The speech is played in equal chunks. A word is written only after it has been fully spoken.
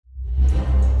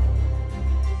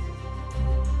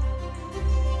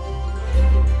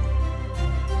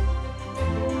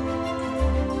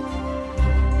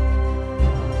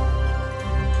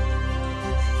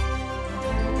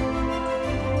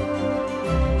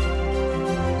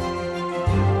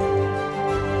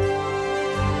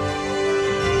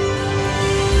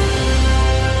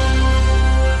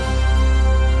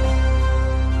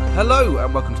Hello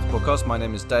and welcome to the podcast. My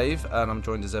name is Dave and I'm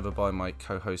joined as ever by my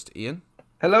co-host Ian.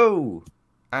 Hello!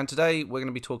 And today we're going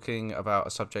to be talking about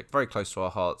a subject very close to our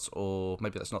hearts, or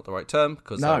maybe that's not the right term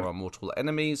because there are mortal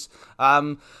enemies.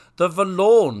 The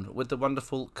Vallorn with the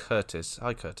wonderful Kurtis.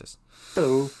 Hi Kurtis.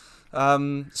 Hello.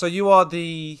 So you are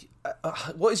the,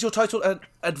 what is your title?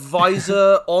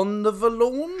 Advisor on the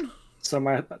Vallorn? So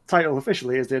my title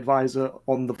officially is the advisor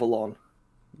on the Vallorn.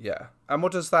 Yeah. And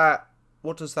what does that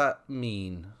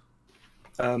mean?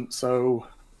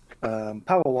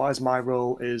 Power-wise, my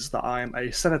role is that I am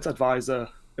a Senate advisor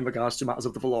in regards to matters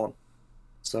of the Vallorn.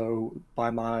 So,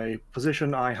 by my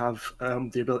position, I have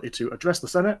the ability to address the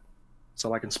Senate,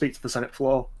 so I can speak to the Senate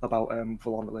floor about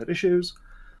Vallorn-related issues.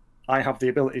 I have the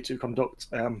ability to conduct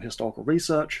historical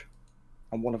research.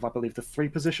 I'm one of, I believe, the 3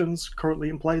 positions currently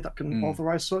in play that can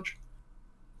authorize such.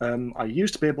 I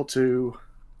used to be able to,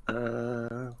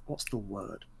 what's the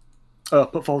word?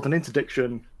 Put forward an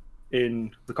interdiction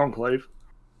in the conclave,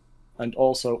 and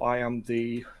also I am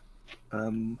the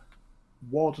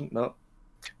warden. No,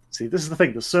 see, this is the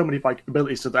thing. There's so many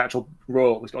abilities to the actual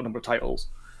role. It's got a number of titles,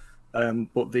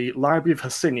 but the Library of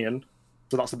Hercynian,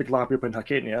 so that's the big library up in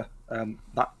Hercynia.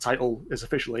 That title is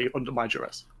officially under my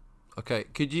duress. Okay,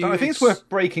 could you? So I think it's worth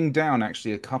breaking down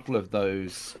actually a couple of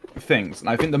those things, and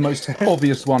I think the most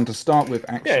obvious one to start with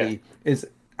actually is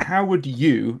how would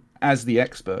you, as the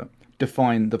expert,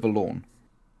 define the Vallorn?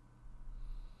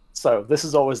 So this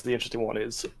is always the interesting one,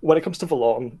 is when it comes to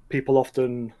Vallorn, people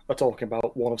often are talking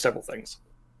about one of several things.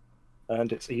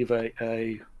 And it's either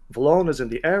a Vallorn is in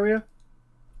the area,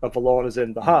 a Vallorn is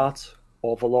in the heart,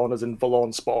 or Vallorn is in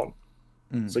Vallorn spawn.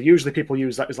 So usually people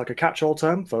use that as like a catch-all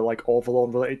term for like all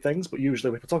Vallorn related things, but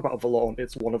usually when people talk about a Vallorn,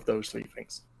 it's one of those 3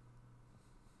 things.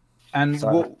 And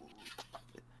what...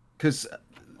 Because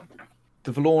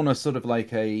the Vallorn are sort of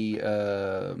like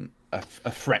a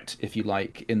threat, if you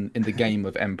like, in the game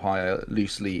of Empire,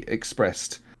 loosely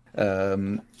expressed.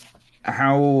 How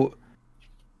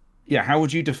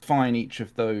would you define each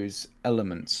of those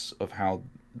elements of how,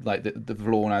 like, the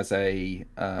Vallorn as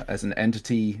an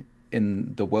entity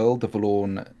in the world, the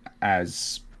Vallorn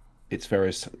as its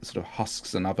various sort of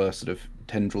husks and other sort of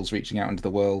tendrils reaching out into the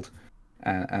world,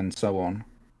 and so on?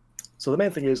 So the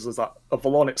main thing is that a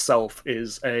Vallorn itself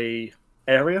is a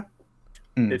area.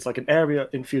 It's like an area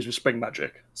infused with spring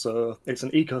magic. So it's an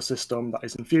ecosystem that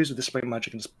is infused with the spring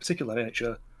magic in this particular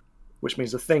nature, which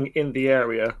means the thing in the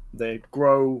area, they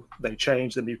grow, they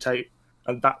change, they mutate,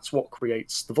 and that's what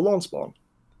creates the Vallorn spawn.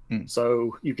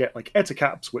 So you get like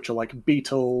etacaps, which are like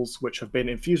beetles, which have been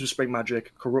infused with spring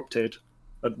magic, corrupted,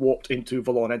 and warped into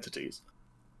Vallorn entities.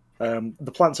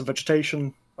 The plants and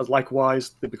vegetation, as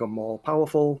likewise, they become more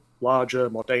powerful,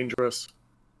 larger, more dangerous,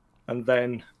 and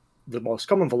then the most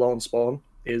common Vallorn spawn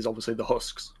is obviously the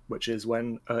husks, which is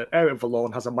when an area of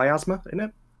Vallorn has a miasma in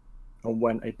it, and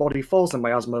when a body falls in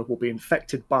miasma, will be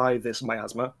infected by this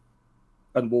miasma,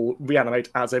 and will reanimate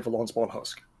as a Vallorn spawn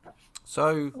husk.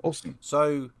 So Awesome.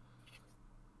 So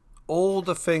all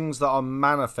the things that are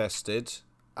manifested,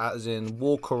 as in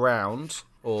walk around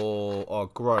or are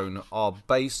grown, are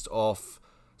based off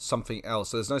something else.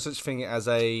 So there's no such thing as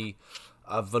a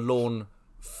Vallorn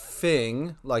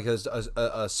thing, like as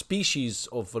a species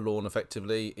of Vallorn.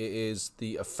 Effectively, it is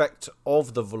the effect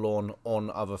of the Vallorn on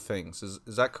other things. Is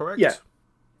that correct?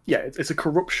 Yeah, it's a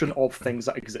corruption of things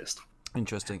that exist.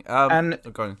 Interesting. And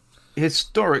going.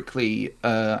 Historically,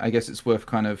 I guess it's worth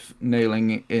kind of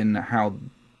nailing in how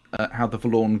the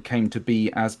Vallorn came to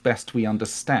be as best we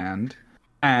understand,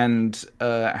 and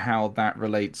how that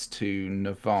relates to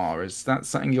Navarre. Is that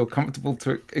something you're comfortable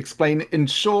to explain in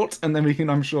short, and then we can,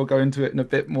 I'm sure, go into it in a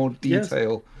bit more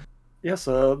detail? Yes,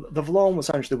 the Vallorn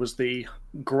essentially was the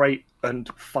great and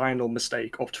final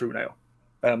mistake of Truenail.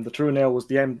 The Truenail was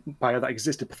the empire that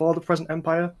existed before the present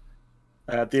empire.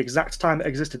 The exact time it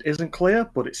existed isn't clear,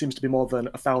 but it seems to be more than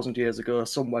 1,000 years ago,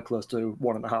 somewhere close to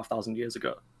 1,500 years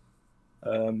ago.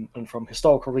 And from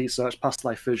historical research, past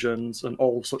life visions, and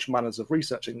all such manners of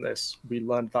researching this, we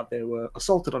learned that they were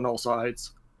assaulted on all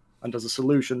sides, and as a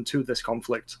solution to this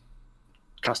conflict,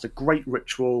 cast a great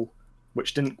ritual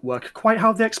which didn't work quite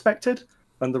how they expected,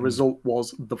 and the result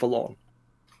was the Vallorn,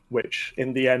 which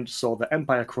in the end saw the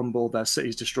empire crumble, their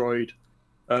cities destroyed,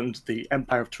 and the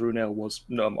empire of Truenail was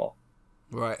no more.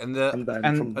 Right, and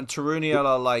Turuniel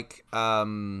are like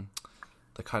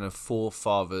the kind of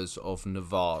forefathers of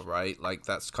Navarre, right? Like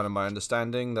that's kind of my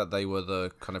understanding, that they were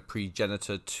the kind of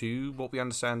progenitor to what we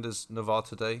understand as Navarre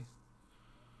today.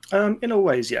 In a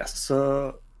ways, yes.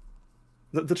 So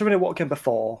the Turuniel what came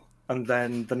before, and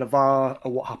then the Navarre are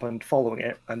what happened following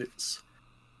it, and it's...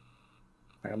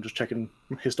 I'm just checking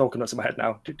historical notes in my head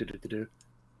now.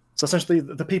 So essentially,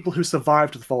 the people who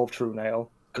survived the fall of Trunale,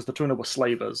 because the Trunale were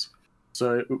slavers,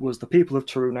 so it was the people of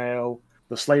Trunale,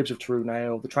 the slaves of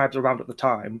Trunale, the tribes around at the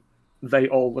time, they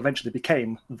all eventually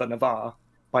became the Navarre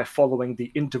by following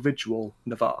the individual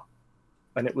Navarre.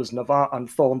 And it was Navarre and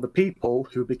Thorn, the people,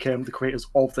 who became the creators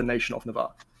of the nation of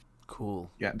Navarre.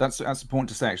 Cool. Yeah, that's important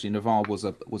to say. Actually, Navarre was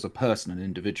a person, an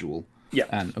individual. Yeah,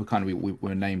 and kind of we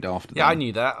were named after them. Yeah, I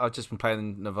knew that. I've just been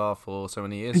playing Navarre for so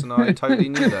many years, and I totally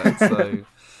knew that. So,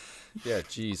 yeah,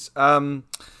 jeez.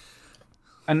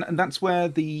 And that's where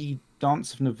the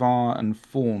Dance of Navarre and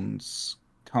Fauns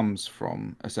comes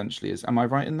from. Essentially, am I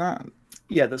right in that?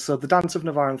 Yeah. So the Dance of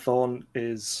Navarre and Thorn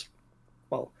is,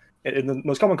 well, in the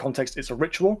most common context, it's a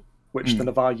ritual which the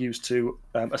Navarre used to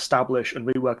establish and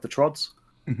rework the Trods.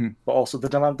 Mm-hmm. But also,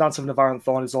 the Dance of Navarre and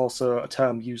Thorn is also a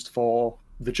term used for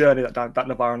the journey that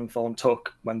Navarre and Thorn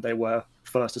took when they were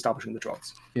first establishing the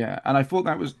Trods. Yeah, and I thought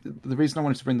that was the reason I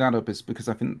wanted to bring that up is because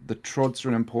I think the Trods are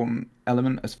an important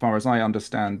element, as far as I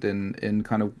understand, in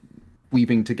kind of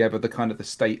weaving together the kind of the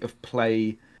state of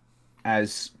play,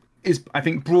 as is I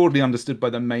think broadly understood by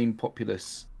the main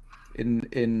populace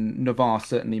in Navarre,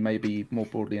 certainly maybe more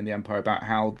broadly in the Empire, about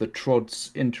how the Trods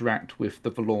interact with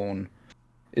the Vallorn.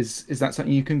 Is that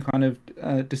something you can kind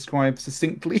of describe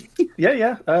succinctly?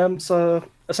 Yeah. So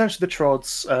essentially, the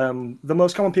Trods, the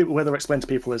most common way they're explained to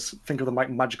people is think of them like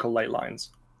magical ley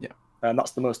lines. Yeah. And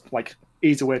that's the most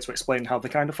easy way to explain how they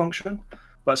kind of function.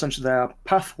 But essentially, they're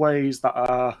pathways that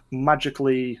are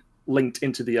magically linked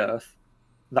into the earth.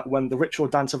 That when the ritual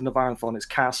Dance of Navarre and Thorn is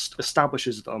cast,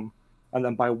 establishes them, and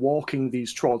then by walking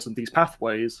these Trods and these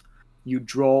pathways, you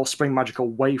draw spring magic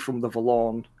away from the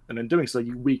Vallorn, and in doing so,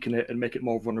 you weaken it and make it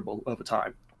more vulnerable over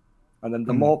time. And then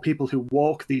the more people who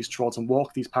walk these Trods and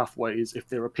walk these pathways, if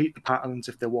they repeat the patterns,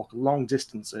 if they walk long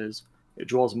distances, it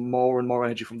draws more and more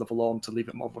energy from the Vallorn to leave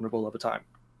it more vulnerable over time.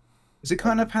 Is it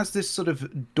kind of has this sort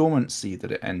of dormancy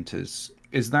that it enters?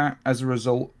 Is that as a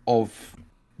result of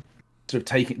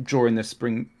sort of drawing the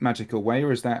spring magic away,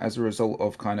 or is that as a result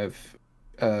of kind of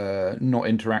not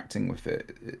interacting with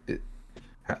it?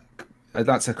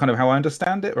 That's a kind of how I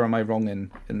understand it, or am I wrong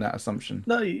in that assumption?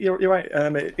 No, you're right.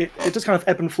 It just kind of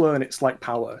ebb and flow in its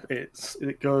power. It's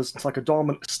like a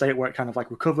dormant state where it kind of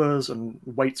recovers and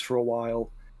waits for a while,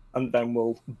 and then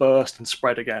will burst and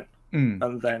spread again,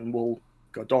 and then will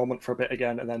go dormant for a bit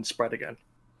again, and then spread again.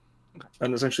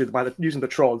 And essentially, by using the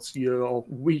Trods, you're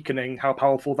weakening how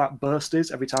powerful that burst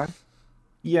is every time.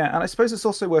 Yeah, and I suppose it's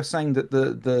also worth saying that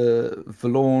the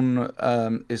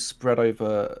Vallorn is spread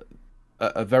over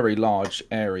a very large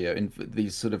area in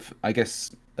these sort of, I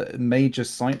guess, major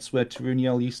sites where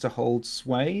Trunale used to hold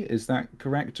sway. Is that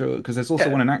correct? Because there's also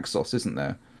one in Axos, isn't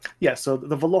there? Yeah, so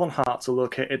the Vallorn Hearts are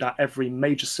located at every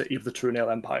major city of the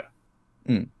Trunale Empire.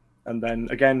 And then,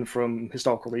 again, from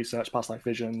historical research, past life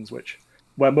visions,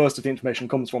 where most of the information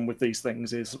comes from with these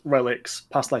things is relics,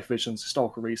 past life visions,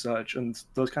 historical research, and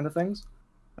those kind of things.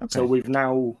 Okay. So we've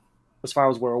now, as far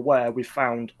as we're aware, we've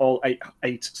found all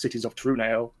eight cities of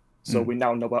Trunale. So we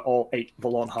now know where all 8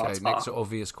 Vallorn Hearts are. Next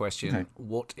obvious question. Okay.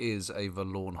 What is a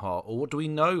Vallorn Heart? Or what do we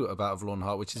know about a Vallorn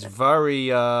Heart? Which is very,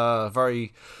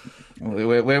 very...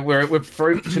 We're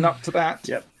approaching up to that.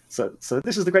 Yep. So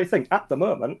this is the great thing. At the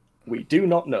moment, we do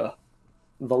not know.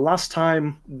 The last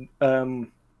time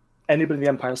anybody in the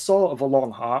Empire saw a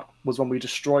Vallorn Heart was when we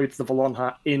destroyed the Vallorn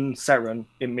Heart in Seren,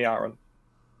 in Miaran,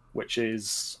 which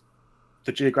is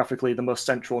geographically the most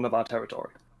central Navarre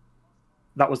territory.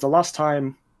 That was the last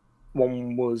time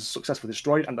one was successfully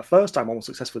destroyed, and the first time one was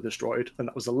successfully destroyed, and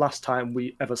that was the last time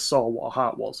we ever saw what a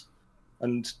heart was.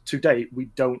 And to date, we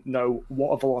don't know what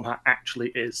a Vallorn Heart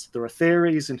actually is. There are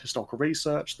theories in historical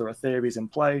research, there are theories in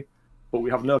play, but we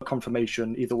have no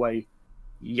confirmation either way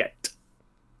yet.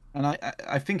 And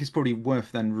I think it's probably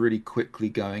worth then really quickly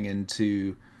going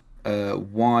into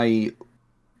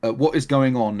what is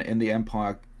going on in the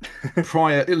Empire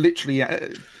prior, literally...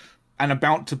 and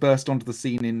about to burst onto the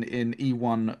scene in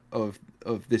E1 of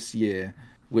this year,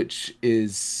 which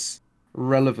is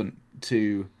relevant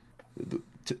to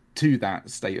that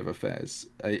state of affairs.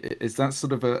 Is that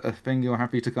sort of a thing you're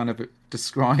happy to kind of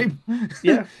describe?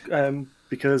 Yeah,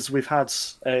 because we've had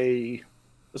as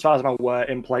far as I'm aware,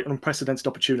 in play, unprecedented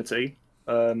opportunity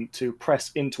to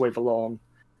press into a Vallorn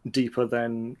deeper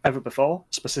than ever before,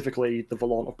 specifically the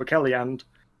Vallorn of Brokeliand,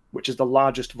 which is the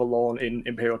largest Vallorn in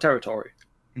Imperial territory.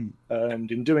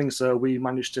 And in doing so, we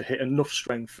managed to hit enough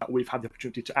strength that we've had the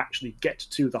opportunity to actually get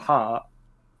to the heart,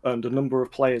 and a number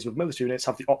of players with military units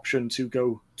have the option to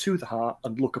go to the heart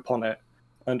and look upon it,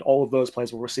 and all of those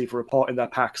players will receive a report in their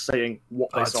pack saying what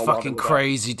they saw. It's fucking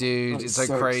crazy, dude. It's so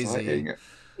crazy.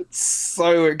 It's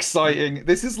so exciting.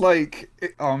 This is like,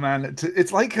 oh man,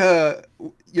 it's like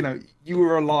you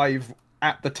were alive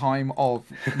at the time of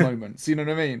moments. You know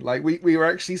what I mean? Like we were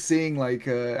actually seeing like,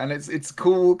 and it's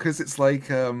cool because it's like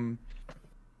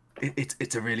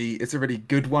it's a really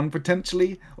good one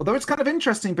potentially. Although it's kind of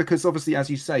interesting because obviously, as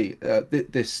you say,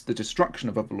 the destruction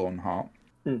of a Vallorn heart.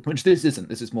 Which this isn't.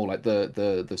 This is more like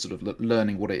the sort of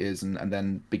learning what it is and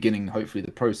then beginning, hopefully,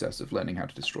 the process of learning how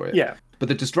to destroy it. Yeah. But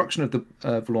the destruction of the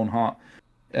Vallorn heart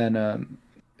and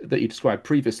that you described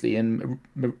previously in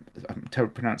I'm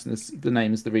terrible pronouncing this. The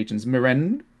names, the regions,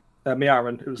 Miren,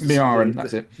 Miaren. It was Miaren.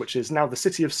 That's it. Which is now the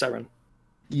city of Seren.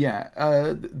 Yeah.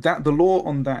 That the lore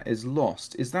on that is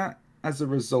lost. Is that as a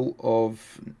result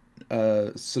of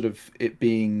sort of it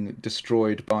being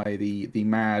destroyed by the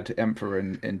mad emperor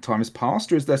in times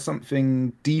past, or is there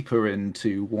something deeper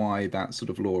into why that sort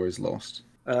of lore is lost?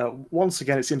 Once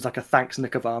again, it seems like a thanks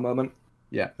Nikovar moment.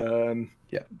 Yeah.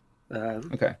 Yeah.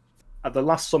 Okay. At the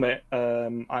last summit,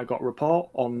 I got a report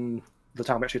on the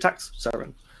time we actually attacked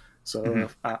Seren. So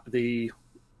at the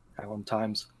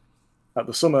at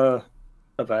the summer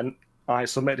event, I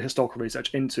submitted historical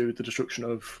research into the destruction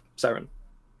of Seren.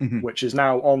 Which is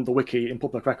now on the wiki in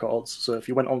public records. So if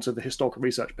you went onto the historical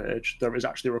research page, there is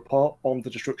actually a report on the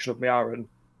destruction of Miaren,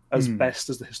 as best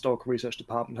as the historical research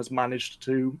department has managed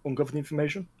to uncover the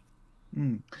information.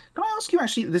 Can I ask you,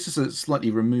 actually, this is a slightly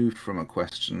removed from a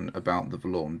question about the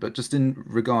Vallorn, but just in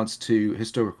regards to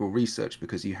historical research,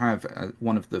 because you have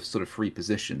one of the sort of free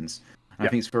positions. I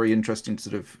think it's very interesting to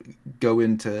sort of go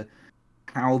into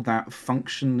how that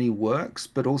functionally works,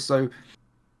 but also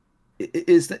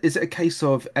is it a case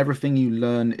of everything you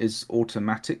learn is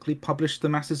automatically published to the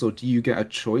masses, or do you get a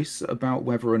choice about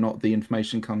whether or not the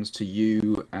information comes to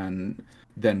you, and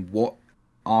then what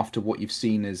after what you've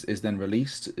seen is then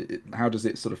released? How does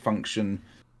it sort of function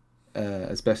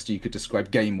as best you could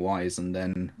describe game wise, and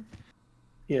then?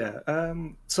 Yeah.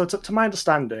 So to my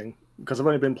understanding, because I've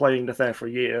only been playing Nether for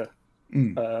a year.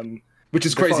 Which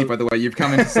is crazy, by the way. You've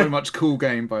come into so much cool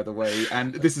game, by the way.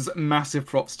 And this is massive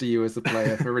props to you as a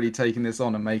player for really taking this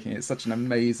on and making it such an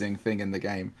amazing thing in the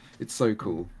game. It's so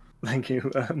cool. Thank you.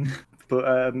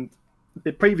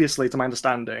 Previously, to my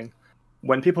understanding,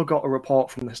 when people got a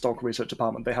report from the historical research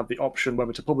department, they had the option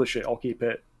whether to publish it or keep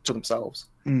it to themselves.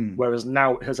 Whereas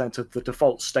now it has entered the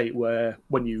default state where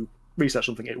when you research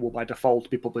something, it will by default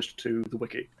be published to the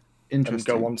wiki and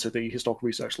go onto the historical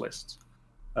research lists.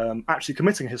 Actually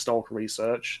committing historical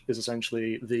research is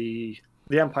essentially the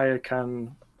Empire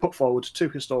can put forward 2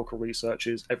 historical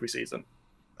researches every season.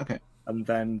 Okay. And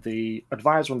then the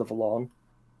advisor on the Vallorn,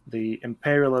 the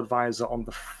Imperial advisor on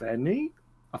the Feni,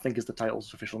 I think is the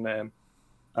title's official name,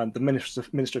 and the Ministry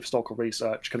of Historical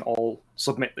Research can all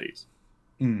submit these.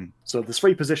 So there's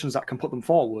 3 positions that can put them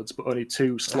forwards, but only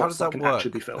 2 slots that can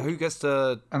actually be filled. Who gets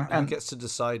to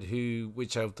decide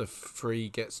which of the 3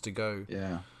 gets to go?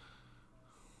 Yeah.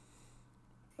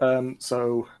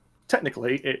 So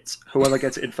technically, it's whoever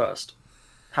gets it in first.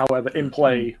 However, in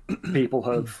play, people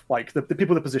have the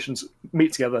people in the positions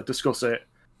meet together, discuss it,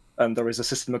 and there is a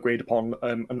system agreed upon,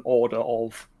 an order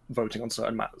of voting on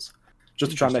certain matters, just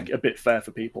to try and make it a bit fair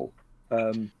for people.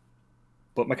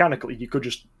 But mechanically, you could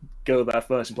just go there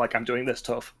first and be like, I'm doing this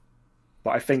tough.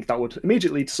 But I think that would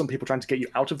immediately lead to some people trying to get you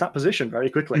out of that position very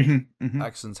quickly.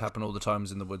 Accidents happen all the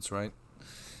times in the woods, right?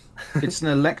 It's an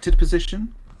elected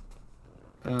position.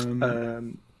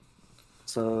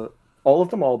 So all of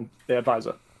them, or the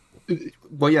advisor?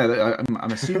 Well, yeah,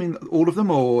 I'm assuming all of them,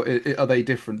 or are they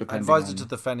different depending Advisor on... to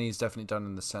the Feni is definitely done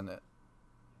in the Senate.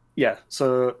 Yeah,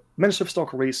 so Minister of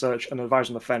Historical Research and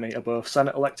Advisor on the Feni are both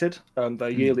Senate elected. They're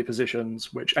yearly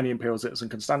positions which any Imperial citizen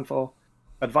can stand for.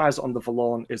 Advisor on the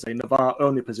Vallorn is a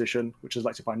Navarre-only position, which is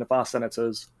elected by Navarre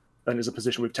senators, and is a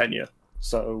position with tenure.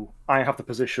 So I have the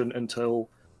position until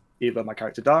either my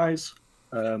character dies,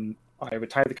 I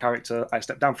retire the character, I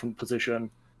step down from the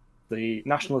position, the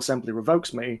National Assembly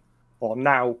revokes me, or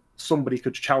now somebody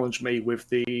could challenge me with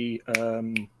the...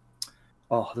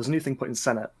 there's a new thing put in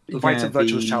Senate. The right of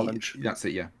virtuous challenge. That's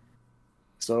it, yeah.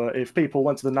 So if people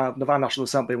went to the Navarre National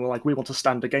Assembly and were like, we want to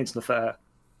stand against the fair,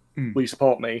 will you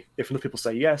support me? If enough people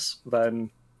say yes,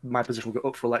 then my position will go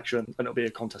up for election and it'll be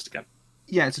a contest again.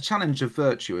 Yeah, it's a challenge of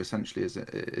virtue, essentially, is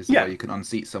where you can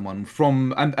unseat someone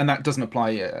from, and that doesn't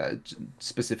apply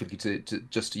specifically to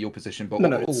just to your position, but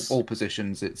all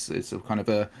positions. It's a kind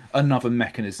of another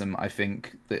mechanism, I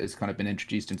think, that has kind of been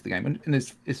introduced into the game, and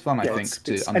it's fun, I think,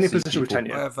 to unseat any position people. with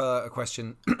tenure. I have a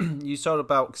question. You started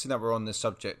about, seeing that we're on this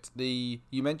subject, you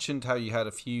mentioned how you had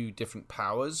a few different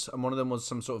powers, and one of them was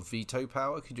some sort of veto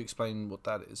power. Could you explain what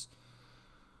that is?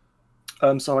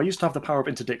 So I used to have the power of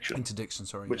interdiction. Interdiction,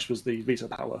 sorry. Which was the veto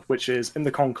power, which is in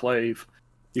the conclave,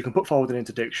 you can put forward an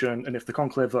interdiction, and if the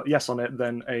conclave vote yes on it,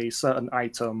 then a certain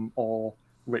item or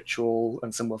ritual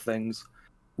and similar things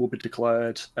will be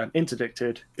declared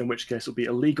interdicted, in which case it'll be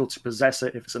illegal to possess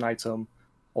it if it's an item,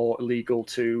 or illegal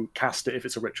to cast it if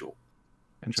it's a ritual.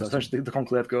 So essentially the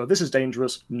conclave go, this is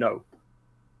dangerous, no.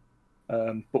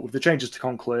 But with the changes to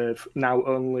conclave, now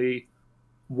only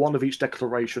one of each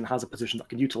declaration has a position that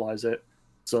can utilize it,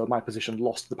 so my position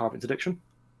lost the power of interdiction.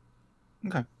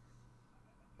 Okay.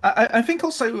 I think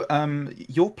also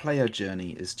your player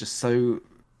journey is just so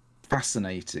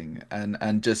fascinating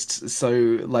and just so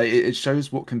like it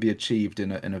shows what can be achieved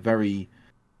in a very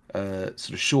sort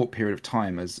of short period of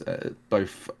time as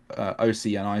both OC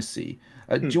and IC.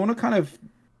 Do you want to kind of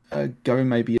go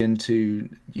maybe into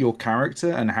your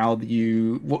character and how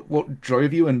what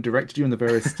drove you and directed you in the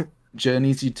various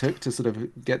journeys you took to sort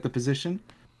of get the position?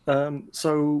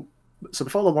 So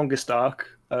before the Longest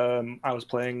Dark, I was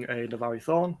playing a Navari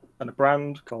Thorn and a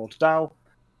brand called Dal,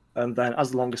 and then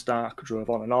as the Longest Dark drove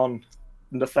on,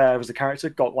 Nefair as a character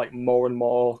got like more and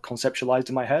more conceptualized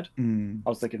in my head. I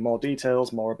was thinking more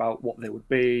details, more about what they would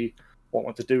be, what I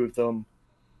want to do with them,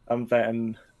 and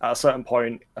then at a certain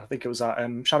point, I think it was at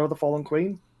Shadow of the Fallen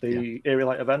Queen, the Eerie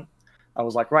Light event, I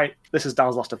was like, right, this is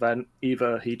Dal's last event.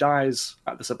 Either he dies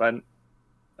at this event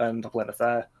and I play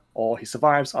Nefair, or he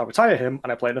survives, I retire him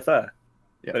and I play Nefair.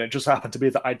 Yeah. And it just happened to be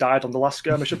that I died on the last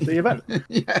skirmish of the event.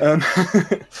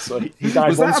 So he died.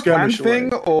 Was one that skirmish a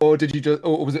planned thing, or did you just,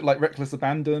 or was it like reckless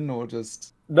abandon, or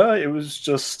just? No, it was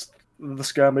just the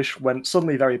skirmish went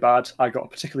suddenly very bad. I got a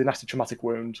particularly nasty traumatic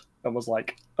wound and was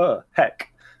like, "Oh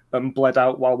heck," and bled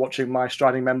out while watching my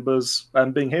striding members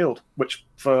being healed, which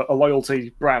for a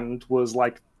loyalty brand was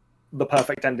like the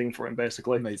perfect ending for him,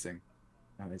 basically. Amazing.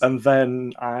 And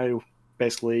then I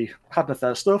basically had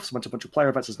Nefair stuff, so went to a bunch of player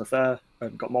events as Nefair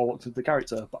and got more looked into the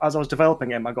character. But as I was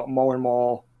developing him, I got more and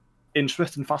more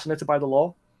interested and fascinated by the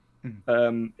lore.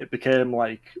 It became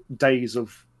like days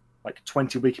of like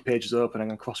 20 wiki pages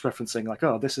opening and cross-referencing, like,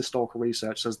 oh, this historical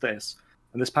research says this,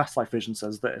 and this past life vision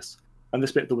says this, and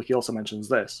this bit of the wiki also mentions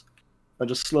this. And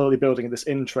just slowly building this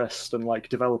interest and like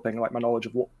developing like my knowledge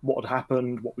of what had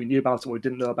happened, what we knew about it, what we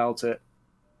didn't know about it.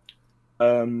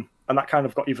 And that kind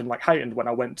of got even like heightened when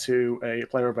I went to a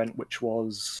player event, which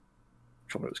was,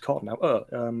 I don't know what it was called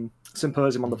now,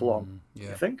 Symposium on the Vallorn,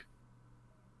 I think,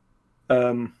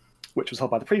 which was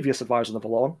held by the previous advisor on the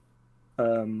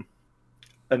Vallorn,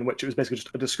 in which it was basically just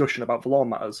a discussion about Vallorn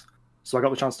matters. So I got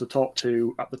the chance to talk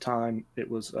to, at the time, it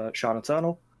was Sharn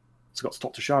Eternal. So I got to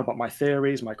talk to Sharn about my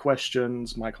theories, my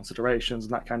questions, my considerations,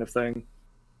 and that kind of thing.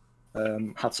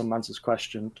 Had some answers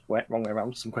questioned, wrong way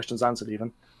around, some questions answered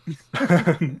even.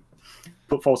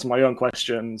 Put forward some of my own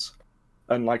questions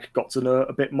and like got to know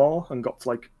a bit more and got to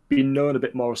like be known a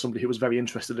bit more as somebody who was very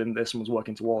interested in this and was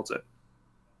working towards it.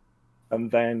 And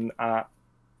then at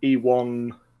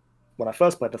E1, when I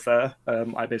first played the fair,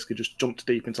 I basically just jumped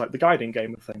deep into like the guiding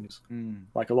game of things.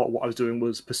 Like a lot of what I was doing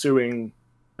was pursuing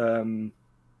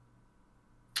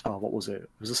what was it? It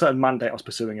was a certain mandate I was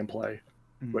pursuing in play,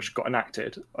 which got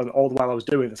enacted. And all the while I was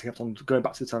doing this, I kept on going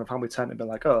back to the Town of Family Tent and being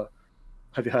like, oh,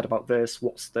 have you heard about this?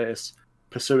 What's this?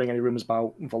 Pursuing any rumours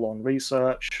about Vallorn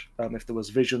research. If there was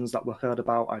visions that were heard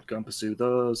about, I'd go and pursue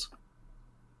those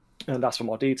and ask for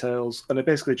more details. And it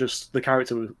basically just the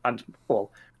character and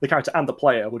the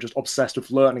player were just obsessed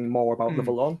with learning more about the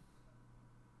Vallorn.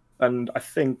 And I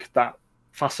think that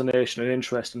fascination and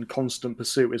interest and constant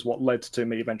pursuit is what led to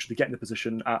me eventually getting the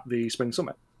position at the Spring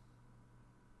Summit.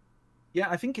 Yeah,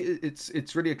 I think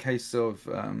it's really a case of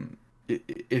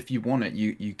if you want it,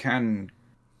 you can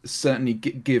certainly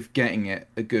give getting it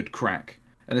a good crack,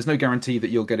 and there's no guarantee that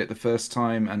you'll get it the first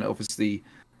time. And obviously,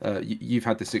 you've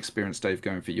had this experience, Dave,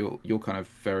 going for your kind of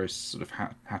various sort of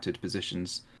hatted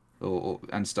positions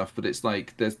and stuff. But it's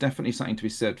like there's definitely something to be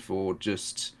said for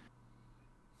just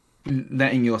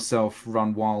letting yourself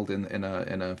run wild in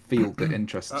a field that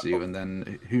interests you, and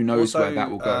then who knows also, where that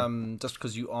will go. Just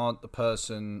because you aren't the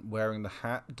person wearing the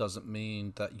hat doesn't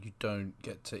mean that you don't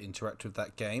get to interact with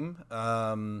that game.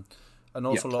 And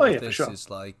also a lot of this is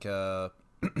like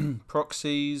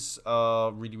proxies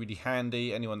are really, really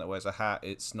handy. Anyone that wears a hat,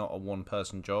 it's not a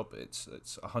one-person job. It's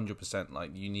 100%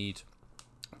 like you need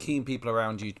keen people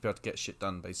around you to be able to get shit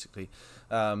done, basically.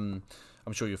 I'm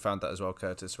sure you found that as well,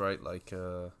 Kurtis, right? Like,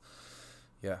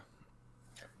 yeah.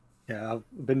 Yeah,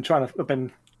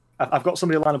 I've got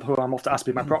somebody lined up who I'm off to ask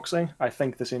me my proxy. I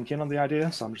think they seem keen on the idea,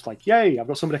 so I'm just like, yay! I've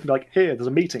got somebody who can be like, here, there's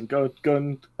a meeting. Go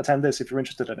and attend this if you're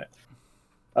interested in it.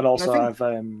 And also, I've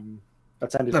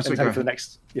intended for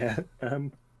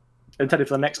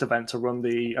the next event to run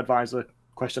the advisor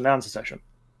question and answer session.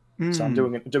 So I'm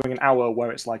Mm. doing an hour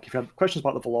where it's like, if you have questions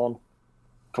about the Vallorn,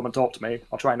 come and talk to me.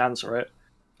 I'll try and answer it,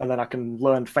 and then I can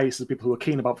learn faces of people who are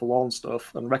keen about Vallorn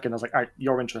stuff and recognize like,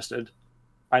 you're interested.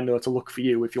 I know to look for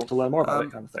you if you want to learn more about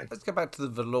it, kind of thing. Let's go back to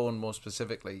the Vallorn more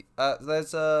specifically.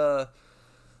 There's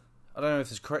I don't know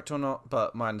if it's correct or not,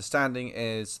 but my understanding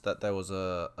is that there was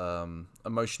a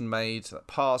motion made that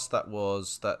passed that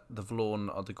was that the Vallorn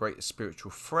are the greatest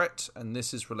spiritual threat, and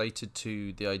this is related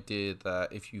to the idea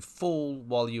that if you fall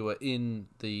while you are in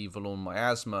the Vallorn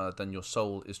miasma, then your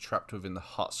soul is trapped within the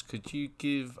husk. Could you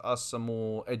give us a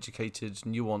more educated,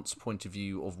 nuanced point of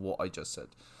view of what I just said?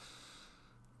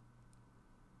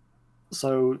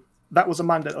 So that was a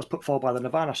mandate that was put forward by the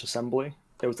Navanash Assembly.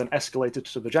 It was then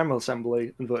escalated to the General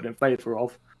Assembly and voted in favour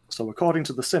of. So according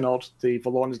to the Synod, the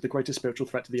Vallorn is the greatest spiritual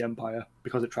threat to the Empire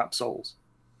because it traps souls.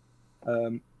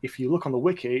 If you look on the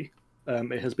wiki,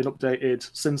 it has been updated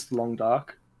since the Long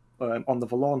Dark. On the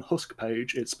Vallorn Husk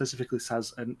page, it specifically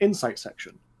has an insight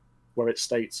section where it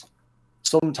states,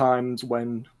 sometimes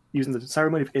when using the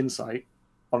ceremony of insight,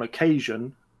 on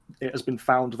occasion, it has been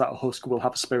found that a husk will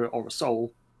have a spirit or a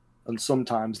soul, and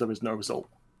sometimes there is no result.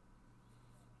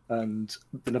 And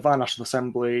the Navarre National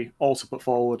Assembly also put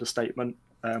forward a statement,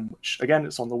 which, again,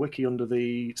 it's on the wiki under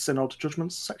the Synod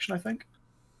Judgments section, I think,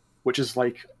 which is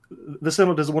like, the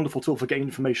Synod is a wonderful tool for getting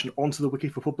information onto the wiki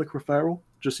for public referral,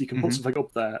 just so you can put something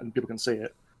up there and people can see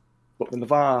it. But the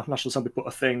Navarre National Assembly put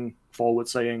a thing forward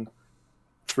saying,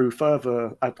 through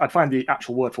further, I'd find the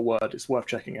actual word for word, it's worth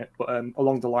checking it, but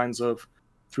along the lines of,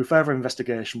 through further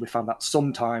investigation, we found that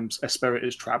sometimes a spirit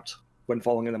is trapped when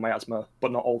falling in the miasma,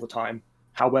 but not all the time.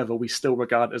 However, we still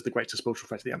regard it as the greatest spiritual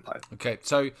threat to the Empire. Okay,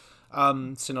 so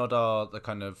Synod are the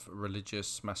kind of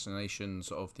religious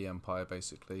machinations of the Empire,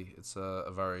 basically. It's a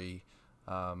very,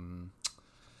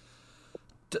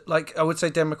 like, I would say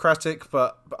democratic,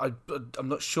 but I'm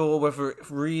not sure whether it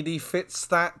really fits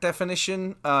that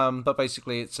definition. But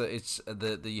basically, it's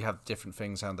you have different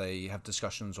things, how they have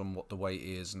discussions on what the way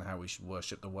is and how we should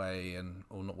worship the way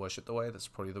or not worship the way. That's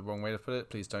probably the wrong way to put it.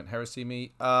 Please don't heresy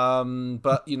me.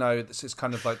 But this is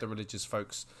kind of like the religious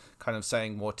folks kind of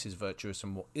saying what is virtuous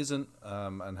and what isn't,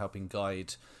 and helping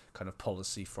guide kind of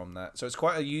policy from that. So it's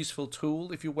quite a useful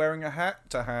tool if you're wearing a hat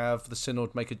to have the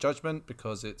Synod make a judgment,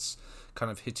 because it's kind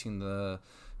of hitting the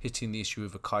issue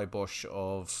of a kibosh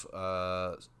of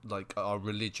like our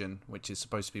religion, which is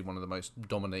supposed to be one of the most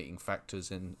dominating factors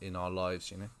in our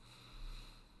lives, And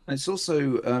it's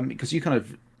also because you kind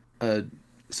of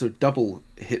sort of double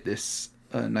hit this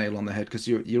nail on the head, because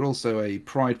you're also a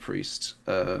pride priest.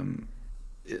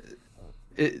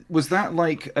 Was that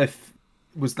like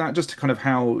was that just kind of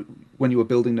how, when you were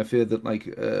building Nafir, that like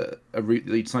a route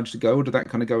that you decided to go, or did that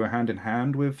kind of go hand in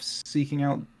hand with seeking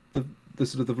out the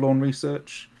sort of the Vallorn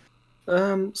research?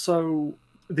 So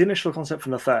the initial concept for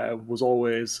Nafir was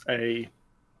always a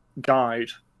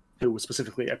guide who was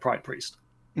specifically a pride priest.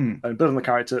 And building the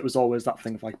character, it was always that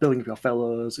thing of like building up your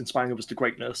fellows, inspiring others to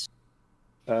greatness.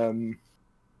 And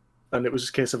it was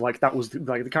just a case of like, that was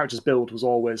like the character's build was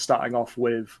always starting off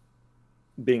with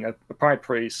being a pride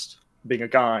priest, being a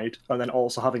guide, and then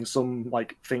also having some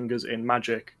like fingers in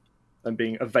magic and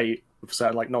being a vate of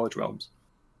certain like knowledge realms.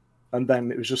 And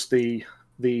then it was just the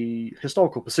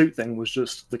historical pursuit thing was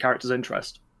just the character's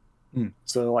interest.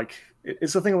 So like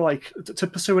it's a thing of like, to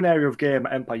pursue an area of game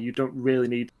at Empire, you don't really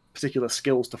need particular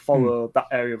skills to follow that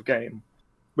area of game,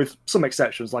 with some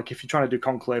exceptions. Like if you're trying to do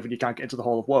Conclave and you can't get into the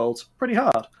Hall of Worlds, pretty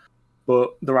hard.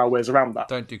 But there are ways around that.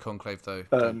 Don't do Conclave though.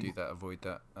 Don't do that. Avoid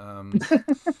that.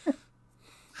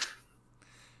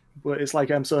 But it's like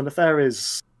so Nefar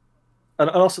is, and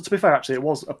also to be fair, actually, it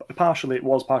was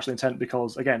partially intent,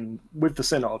 because again, with the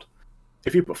Synod,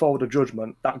 if you put forward a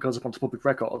judgment, that goes up onto public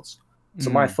records. So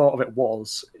my thought of it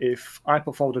was, if I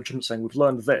put forward a judgment saying we've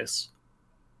learned this,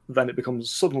 then it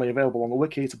becomes suddenly available on the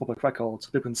wiki to public records,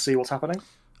 so people can see what's happening.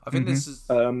 I think this is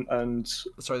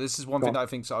this is one thing that I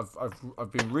think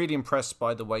I've been really impressed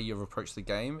by the way you've approached the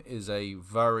game. Is a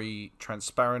very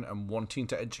transparent and wanting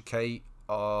to educate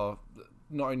our,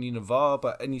 not only Navarre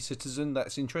but any citizen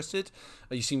that's interested.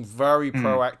 You seem very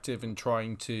proactive in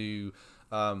trying to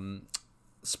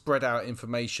spread out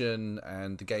information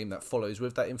and the game that follows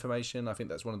with that information. I think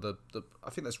that's one of the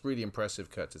I think that's really impressive,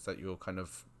 Kurtis, that you're kind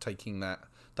of taking that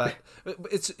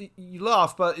it's, you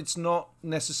laugh, but it's not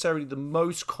necessarily the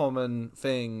most common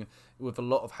thing with a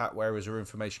lot of hat wearers or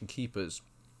information keepers.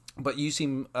 But you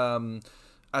seem,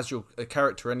 as your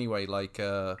character anyway, like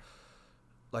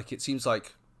it seems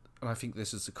like, and I think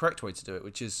this is the correct way to do it,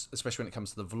 which is, especially when it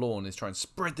comes to the Vallorn, is try and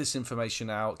spread this information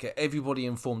out, get everybody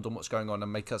informed on what's going on,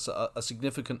 and make us a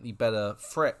significantly better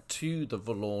threat to the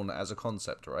Vallorn as a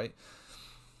concept, right?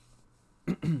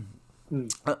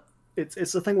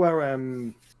 It's the thing where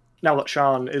now that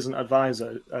Shan is an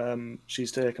advisor,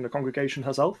 she's taken a congregation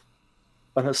herself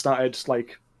and has started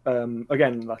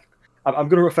again like I'm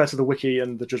going to refer to the wiki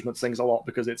and the judgment things a lot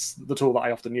because it's the tool that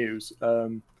I often use.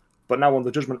 But now on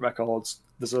the judgment records,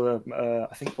 there's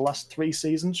I think the last 3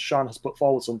 seasons, Shan has put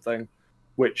forward something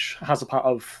which has a part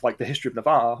of like the history of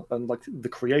Navarre and like the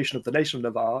creation of the nation of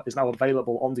Navarre is now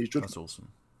available on these judgments. That's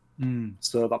awesome.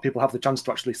 So that people have the chance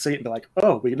to actually see it and be like,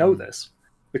 oh, we know this.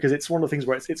 Because it's one of the things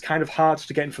where it's kind of hard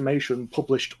to get information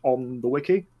published on the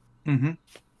wiki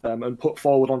and put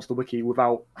forward onto the wiki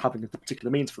without having the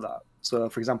particular means for that. So,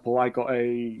 for example, I got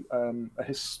a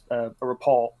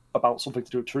report about something to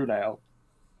do with Truenail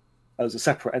as a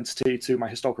separate entity to my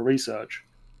historical research,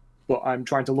 but I'm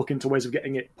trying to look into ways of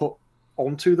getting it put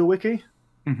onto the wiki.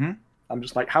 I'm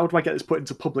just like, how do I get this put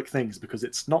into public things? Because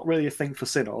it's not really a thing for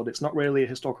Synod. It's not really a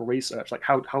historical research. Like,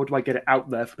 how do I get it out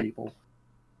there for people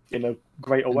in a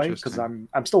greater way? Because I'm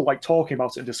still like talking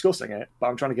about it and discussing it, but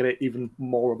I'm trying to get it even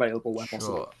more available where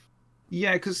possible.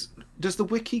 Yeah, because does the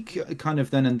wiki kind of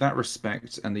then, in that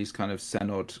respect, and these kind of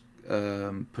Synod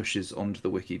pushes onto the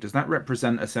wiki, does that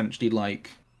represent essentially like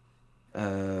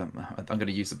I'm going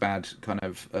to use a bad kind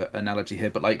of analogy here,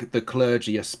 but like the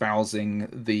clergy espousing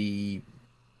the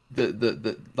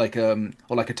like or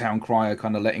like a town crier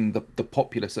kind of letting the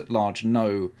populace at large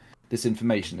know this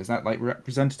information? Is that like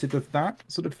representative of that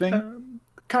sort of thing?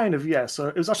 Kind of, yeah. So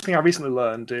it was actually a thing I recently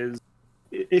learned is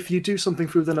if you do something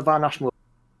through the Navarre National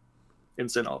in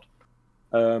Synod,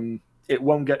 it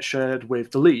won't get shared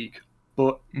with the League,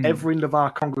 but every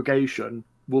Navarre congregation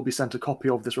will be sent a copy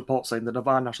of this report saying the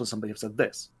Navarre National Assembly have said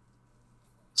this.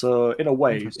 So in a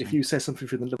way, if you say something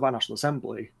through the Navarre National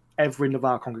Assembly, every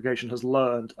Navarre congregation has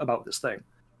learned about this thing.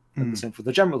 And the same for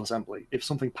the General Assembly. If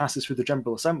something passes through the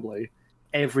General Assembly,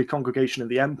 every congregation in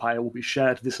the Empire will be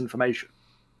shared this information.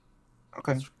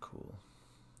 Okay. That's cool.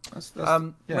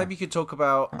 Yeah. Maybe you could talk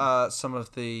about some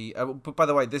of the... but by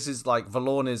the way, this is like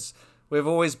Vallorn is... We've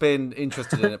always been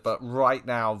interested in it, but right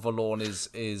now Vallorn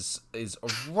is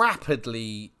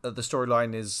rapidly... the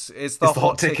storyline is the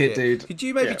hot ticket, dude. Could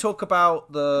you maybe talk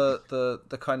about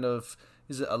the kind of...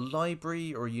 Is it a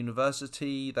library or a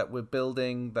university that we're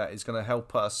building that is going to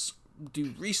help us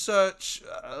do research?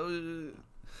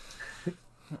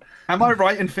 Am I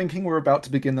right in thinking we're about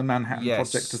to begin the Manhattan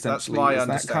Project, essentially? That's my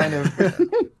understanding. That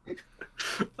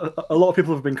kind of... a lot of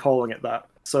people have been calling it that.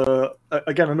 So,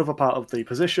 again, another part of the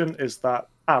position is that...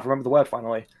 remember the word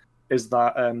finally. Is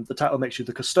that the title makes you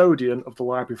the custodian of the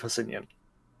Library of Hercynian,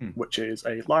 which is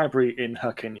a library in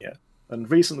Hercynia. And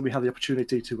recently we had the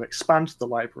opportunity to expand the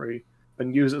library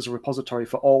and use it as a repository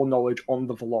for all knowledge on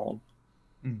the Vallorn.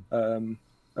 And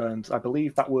I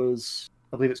believe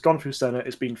it's gone through Senate,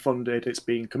 it's been funded, it's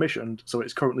being commissioned, so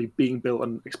it's currently being built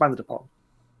and expanded upon.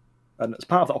 And as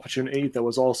part of the opportunity, there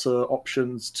was also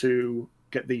options to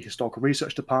get the Historical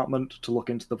Research Department to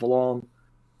look into the Vallorn,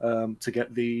 to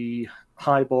get the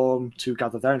Highborn to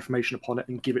gather their information upon it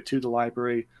and give it to the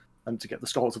library, and to get the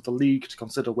scholars of the League to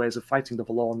consider ways of fighting the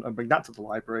Vallorn and bring that to the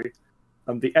library.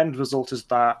 And the end result is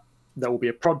that there will be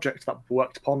a project that will be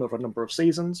worked upon over a number of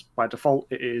seasons. By default,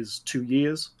 it is 2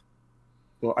 years.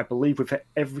 But I believe we've hit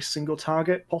every single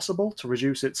target possible to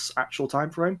reduce its actual time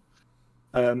frame.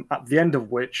 At the end of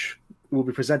which, we'll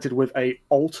be presented with a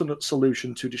alternate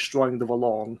solution to destroying the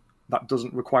Vallorn that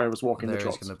doesn't require us walking the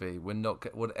trots. There is going to be. We're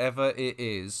not. Whatever it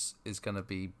is going to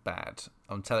be bad.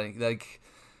 I'm telling you, like...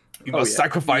 You must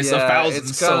sacrifice 1,000 souls.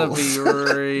 It's going to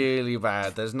be really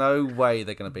bad. There's no way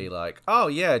they're going to be like, oh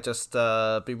yeah, just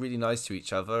be really nice to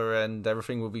each other and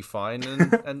everything will be fine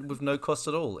and with no cost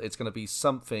at all. It's going to be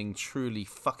something truly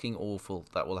fucking awful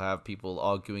that will have people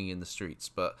arguing in the streets.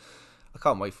 But I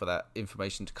can't wait for that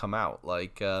information to come out.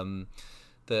 Like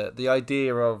the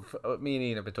idea of... Me and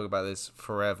Ian have been talking about this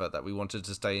forever, that we wanted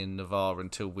to stay in Navarre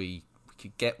until we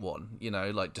could get one,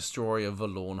 like destroy a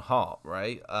Vallorn heart,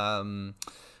 right?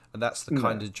 And that's the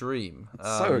kind of dream.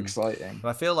 So exciting. And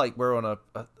I feel like we're on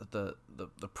the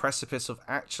precipice of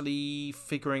actually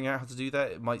figuring out how to do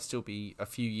that. It might still be a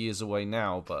few years away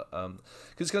now, but because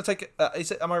it's going to take...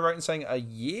 am I right in saying a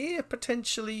year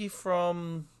potentially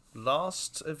from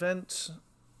last event?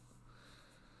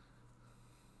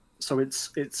 So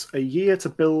it's a year to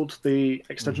build the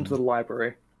extension to the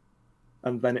library,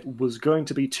 and then it was going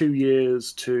to be 2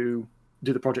 years to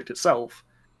do the project itself.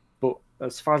 But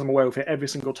as far as I'm aware, we've hit every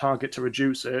single target to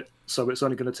reduce it, so it's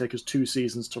only going to take us 2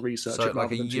 seasons to research it. So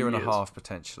like a year and a half,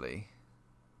 potentially.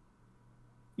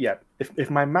 Yeah,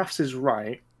 if my maths is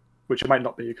right, which it might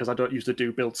not be because I don't usually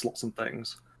do build slots and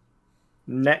things,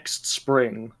 next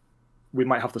spring we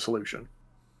might have the solution.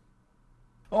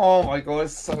 Oh my god,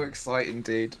 it's so exciting,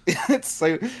 dude. It's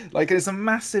so like it's a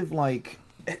massive like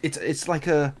it's like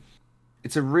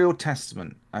it's a real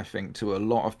testament, I think, to a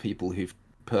lot of people who've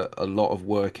put a lot of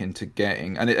work into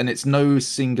getting and it's no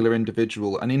singular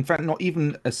individual and in fact not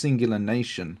even a singular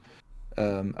nation.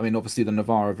 I mean, obviously the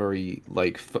Navarre are very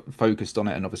like focused on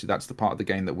it, and obviously that's the part of the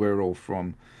game that we're all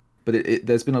from. But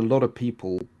there's been a lot of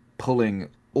people pulling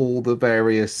all the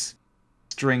various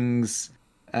strings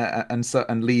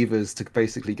and levers to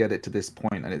basically get it to this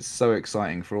point, and it's so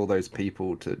exciting for all those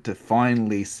people to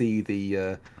finally see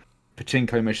the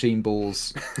pachinko machine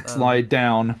balls slide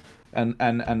down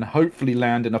and hopefully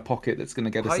land in a pocket that's going to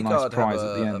get us a nice Highguard prize have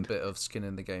at the a end. bit of skin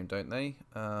in the game, don't they?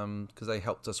 Because they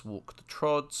helped us walk the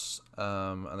trods,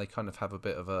 and they kind of have a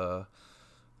bit of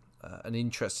an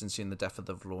interest in seeing the death of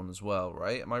the Vallorn as well,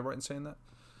 right? Am I right in saying that?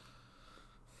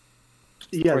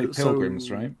 Yeah, Great pilgrims,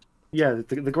 right? Yeah,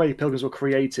 the Grey Pilgrims were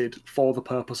created for the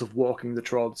purpose of walking the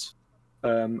trods,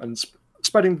 and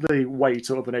spreading the way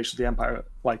to other nations of the Empire,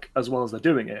 like as well as they're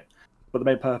doing it. But the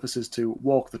main purpose is to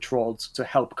walk the trods to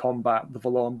help combat the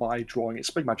Vallorn by drawing its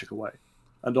spring magic away.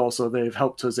 And also, they've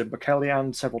helped us in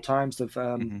Brokeliand several times.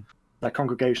 Their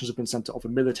congregations have been sent to offer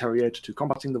military aid to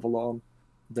combating the Vallorn.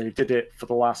 They did it for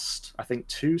the last, I think,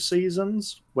 2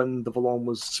 seasons when the Vallorn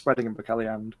was spreading in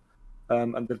Brokeliand.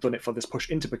 And they've done it for this push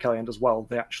into Brokeliand as well.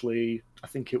 They actually, I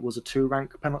think it was a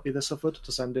 2-rank penalty they suffered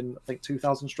to send in, I think,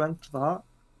 2,000 strength to the heart.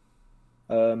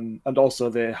 And also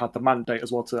they had the mandate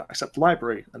as well to accept the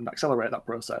library and accelerate that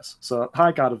process. So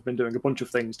Highguard have been doing a bunch of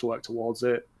things to work towards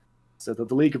it. So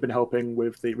the League have been helping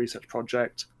with the research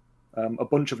project. A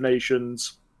bunch of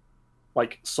nations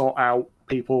like sought out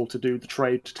people to do the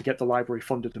trade to get the library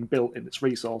funded and built in its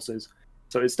resources.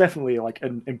 So it's definitely like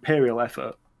an imperial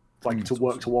effort, like to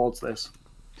work towards this.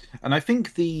 And I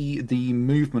think the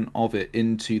movement of it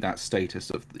into that status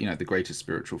of the greatest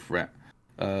spiritual threat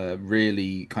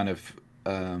really kind of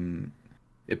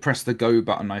it pressed the go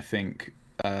button, I think,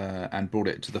 and brought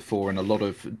it to the fore in a lot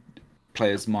of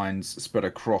players' minds spread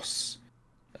across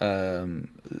the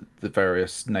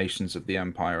various nations of the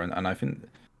Empire. And I think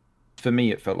for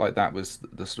me it felt like that was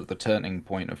the sort of the turning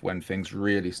point of when things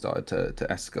really started to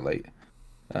escalate.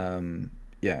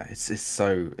 Yeah, it's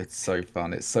so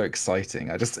fun. It's so exciting.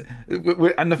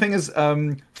 And the thing is,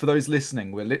 for those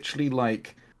listening, we're literally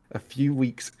like a few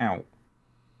weeks out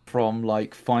from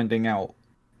like finding out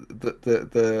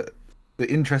the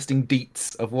interesting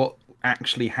deets of what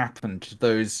actually happened to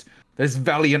those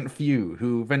valiant few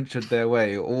who ventured their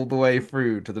way all the way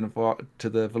through to the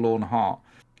Vallorn Heart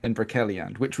in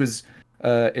Brokeliand, which was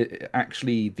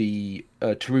actually the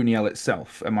Turuniel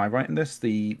itself. Am I right in this?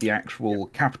 The actual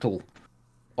capital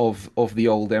of the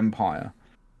old empire.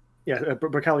 Yeah,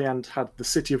 Brokeliand had the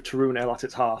city of Turuniel at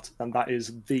its heart, and that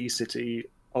is the city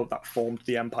that formed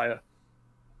the empire.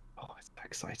 Oh, it's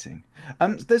exciting.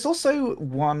 There's also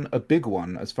a big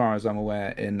one, as far as I'm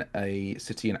aware, in a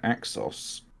city in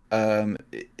Axos.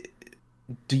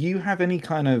 Do you have any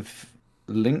kind of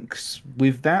links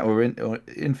with that or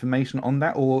information on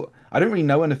that? Or I don't really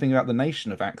know anything about the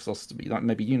nation of Axos. To be like,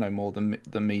 maybe you know more than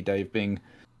me, Dave, being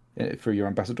through your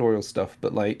ambassadorial stuff.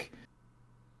 But like,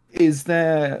 is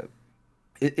there?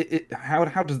 How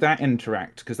does that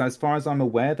interact? Because as far as I'm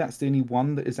aware, that's the only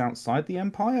one that is outside the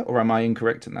Empire, or am I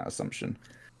incorrect in that assumption?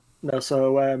 No,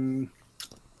 so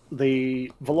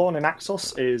the Vallorn in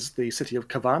Axos is the city of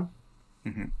Kavan,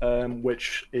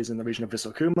 which is in the region of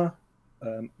Visokuma,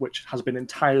 which has been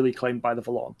entirely claimed by the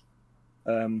Vallorn.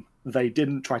 They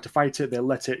didn't try to fight it; they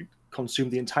let it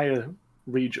consume the entire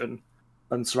region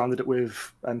and surrounded it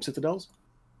with citadels.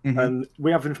 And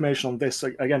we have information on this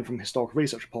again from historical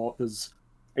research report.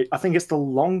 I think it's the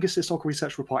longest historical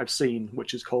research report I've seen,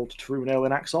 which is called Turuniel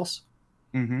in Axos,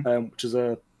 which is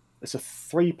it's a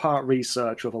 3-part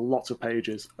research with a lot of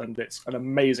pages, and it's an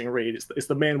amazing read. It's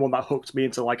the main one that hooked me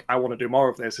into like I want to do more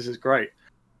of this. This is great.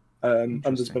 And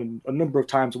there's been a number of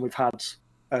times when we've had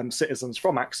citizens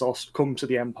from Axos come to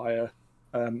the Empire,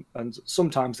 and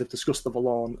sometimes they've discussed the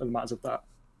Vallorn and matters of that.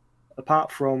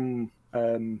 Apart from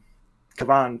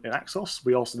Kavan in Axos,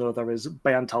 we also know there is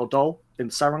Bayantal Dol in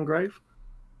Sarangrave,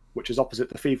 which is opposite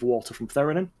the Fever Water from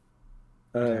Theranin.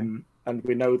 And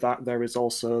we know that there is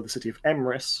also the city of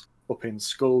Emrys up in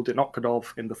Skuld in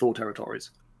Okadov in the Thul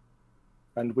territories.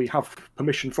 And we have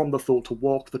permission from the Thul to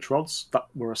walk the trods that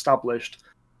were established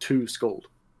to Skuld.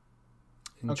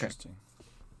 Interesting. Okay.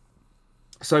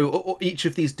 So each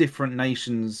of these different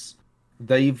nations,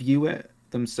 they view it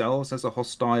themselves as a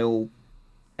hostile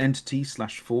entity /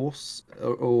 force,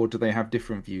 or do they have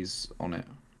different views on it?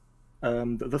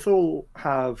 The Thul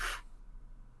have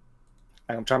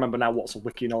I'm trying to remember now what's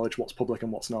wiki knowledge, what's public,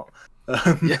 and what's not.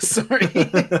 Yes, sorry.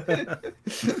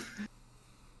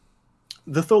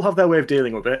 The Thul have their way of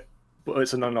dealing with it, but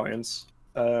it's an annoyance.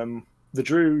 The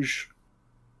Druge,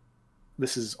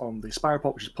 this is on the Spy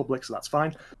Report, which is public, so that's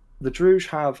fine. The Druge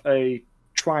have a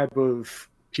tribe of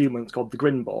humans called the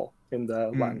Grinbor in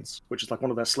their lands, which is like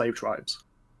one of their slave tribes.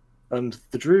 And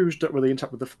the Druge don't really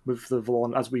interact with the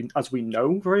Vallorn as we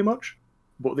know very much,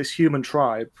 but this human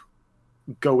tribe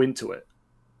go into it.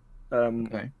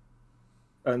 Okay.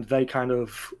 And they kind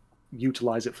of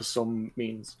utilize it for some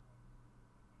means.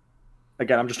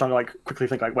 Again, I'm just trying to like quickly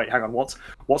think like, wait, hang on, what's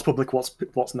public,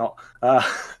 what's not?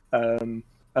 And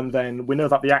then we know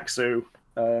that the Aksu,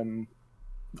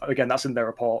 again, that's in their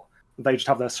report. They just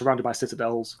have they're surrounded by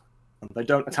citadels, and they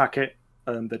don't attack it,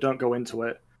 and they don't go into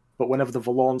it. But whenever the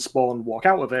Vallorn spawn walk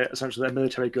out of it, essentially their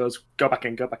military goes, go back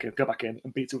in,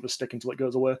 and beats it with a stick until it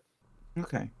goes away.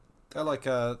 Okay. They're like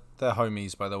they're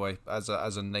homies, by the way. As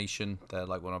a nation, they're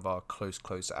like one of our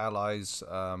close allies.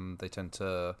 They tend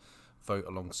to vote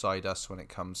alongside us when it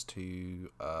comes to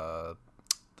the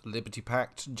Liberty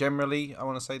Pact. Generally, I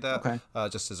want to say that. Okay.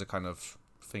 Just as a kind of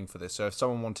thing for this. So if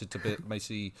someone wanted to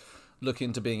basically look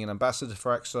into being an ambassador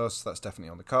for Exos, that's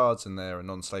definitely on the cards, and they're a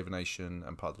non-slave nation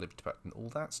and part of the Liberty Pact and all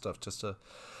that stuff.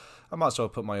 I might as well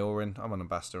put my oar in. I'm an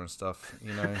ambassador and stuff,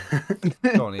 you know.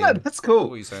 Go on, Ian. No, that's cool.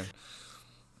 What are you saying?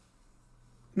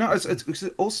 No, it's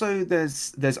also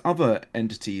there's other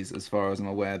entities, as far as I'm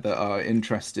aware, that are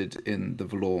interested in the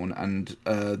Vallorn, and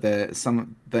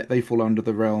they fall under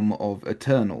the realm of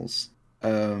Eternals.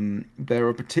 There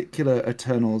are particular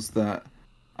Eternals that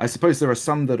I suppose there are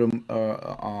some that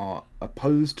are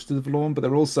opposed to the Vallorn, but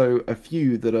there are also a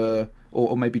few that are,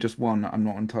 or maybe just one, I'm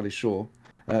not entirely sure,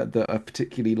 that are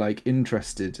particularly like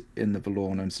interested in the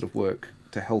Vallorn and sort of work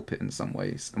to help it in some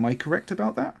ways. Am I correct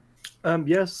about that?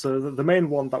 Yes, so the main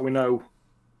one that we know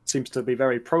seems to be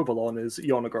very pro-Vallorn is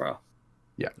Yonagara.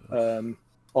 Yeah.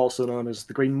 Also known as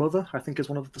the Green Mother, I think is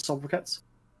one of the sobriquets.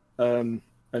 And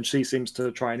she seems to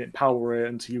try and empower it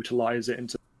and to utilize it and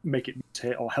to make it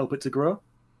mutate or help it to grow.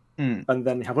 And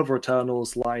then you have other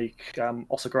Eternals like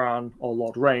Osagran or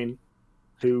Lord Rain,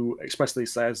 who expressly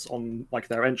says on like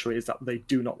their entries that they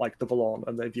do not like the Vallorn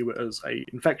and they view it as a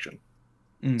infection.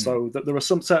 So there are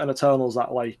some certain Eternals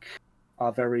that like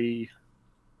are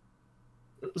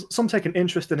some take an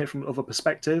interest in it from other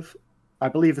perspective. I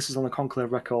believe this is on the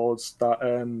Conclave records that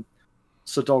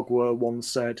Sir Dogwa once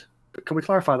said, "Can we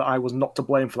clarify that I was not to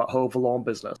blame for that whole Vallorn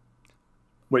business?"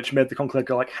 Which made the Conclave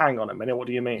go like, "Hang on a minute, what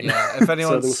do you mean?" Yeah, if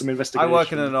anyone, so there was some investigation. I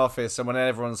work in an office, and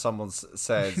whenever someone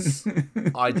says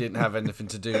I didn't have anything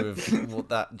to do with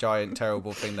that giant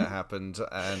terrible thing that happened,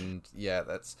 and yeah,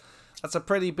 that's a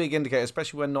pretty big indicator,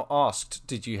 especially when not asked,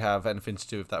 "Did you have anything to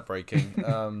do with that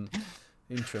breaking?"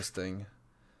 Interesting.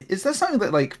 Is there something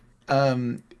that like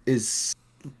is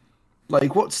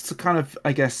like what's the kind of,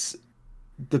 I guess,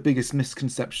 the biggest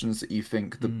misconceptions that you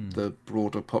think the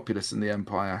broader populace in the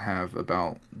Empire have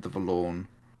about the Vallorn?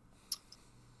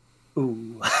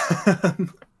 Ooh.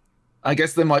 I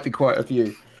guess there might be quite a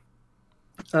few.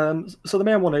 So the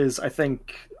main one is, I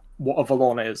think, what a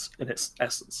Vallorn is in its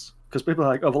essence. Because people are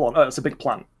like, oh, Vallorn, it's a big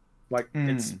plant. Like,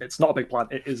 it's not a big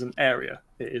plant. It is an area.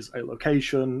 It is a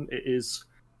location. It is...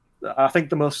 I think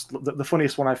the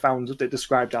funniest one I found it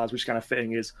described as, which is kind of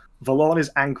fitting, is Vallorn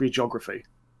is angry geography.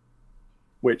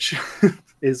 Which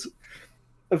is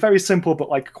a very simple but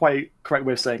like quite correct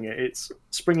way of saying it. It's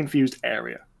spring-infused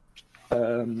area.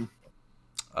 I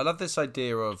love this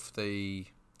idea of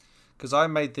because I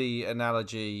made the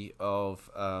analogy of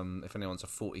if anyone's a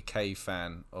 40k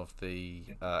fan of the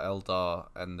Eldar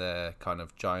and their kind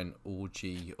of giant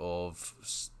orgy of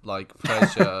like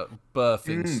pleasure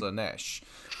birthing Slaanesh,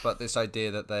 but this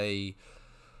idea that they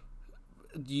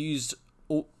used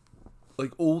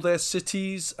all their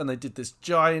cities and they did this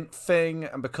giant thing,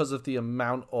 and because of the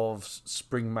amount of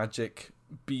spring magic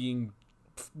being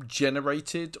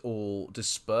generated or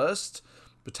dispersed,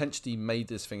 potentially made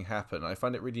this thing happen. I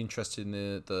find it really interesting,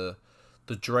 the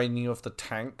draining of the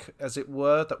tank, as it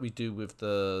were, that we do with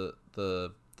the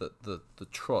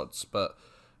trods. But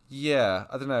yeah,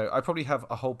 I don't know. I probably have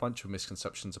a whole bunch of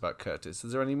misconceptions about Kurtis.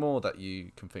 Is there any more that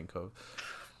you can think of?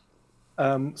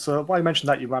 So while you mentioned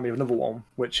that, you remind me of another one,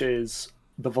 which is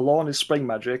the Vallorn is spring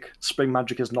magic. Spring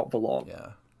magic is not Vallorn.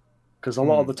 Yeah. Because a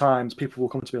lot of the times people will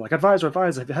come to me like, advisor,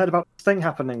 have you heard about this thing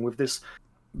happening with this?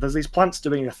 There's these plants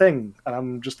doing a thing, and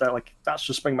I'm just there like, that's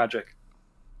just spring magic.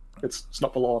 It's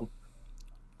not Vallorn.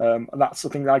 And that's the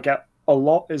thing that I get a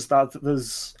lot, is that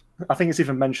there's, I think it's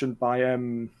even mentioned by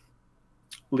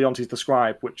Leontes the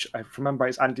Scribe, which I remember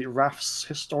is Andy Raff's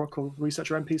historical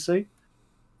researcher NPC.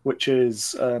 which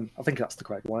is, I think that's the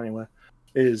correct one anyway,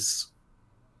 is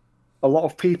a lot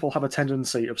of people have a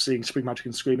tendency of seeing spring magic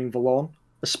and screaming Vallorn,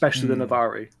 especially the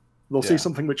Navari. They'll see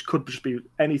something which could just be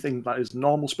anything that is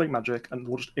normal spring magic and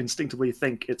will just instinctively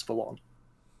think it's Vallorn.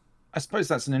 I suppose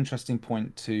that's an interesting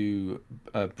point to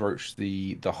broach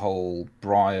the whole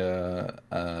Briar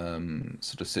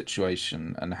sort of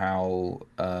situation and how,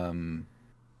 I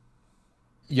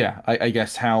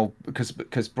guess how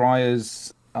because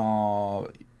Briars are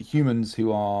humans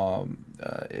who are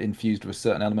infused with a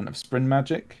certain element of spring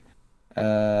magic,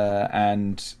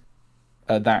 and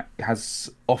that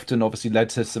has often obviously led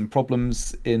to some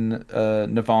problems in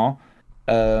Navarre.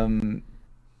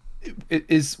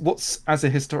 What's, as a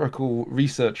historical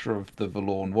researcher of the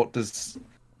Vallorn,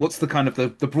 what's the kind of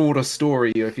the broader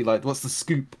story, if you like? What's the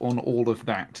scoop on all of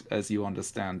that as you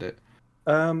understand it?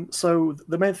 So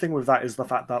the main thing with that is the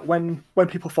fact that when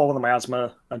people fall in the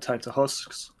miasma and turn to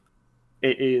husks,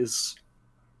 it is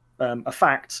a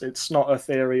fact. It's not a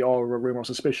theory or a rumor or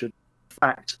suspicion.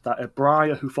 Fact that a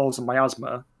Briar who falls in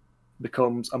miasma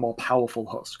becomes a more powerful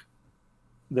husk.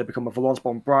 They become a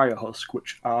Vallorn-spawn Briar husk,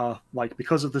 which are, like,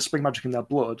 because of the spring magic in their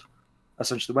blood,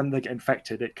 essentially when they get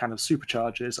infected, it kind of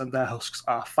supercharges, and their husks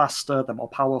are faster, they're more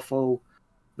powerful,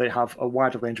 they have a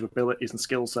wider range of abilities and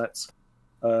skill sets.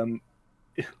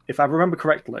 If I remember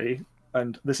correctly,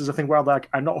 and this is a thing where, like,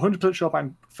 I'm not 100% sure, but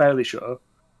I'm fairly sure,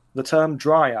 the term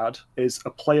Dryad is a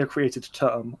player-created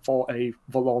term for a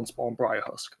Vallorn-spawn Briar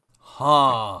husk.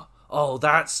 Huh. Oh,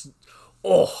 that's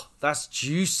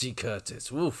juicy,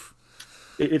 Kurtis. Woof.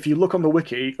 If you look on the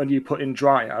wiki and you put in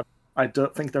Dryad, I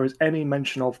don't think there is any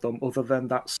mention of them other than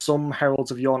that some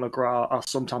heralds of Yhornugra are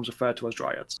sometimes referred to as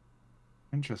Dryads.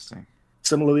 Interesting.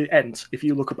 Similarly, Ent. If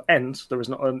you look up Ent, there is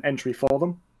not an entry for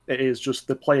them. It is just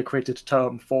the player-created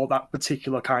term for that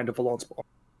particular kind of Vallorn spawn.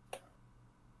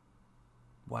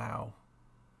 Wow.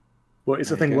 But it's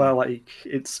a thing where, like,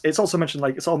 it's also mentioned,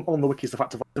 like, it's on the wiki is the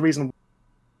fact of, like, the reason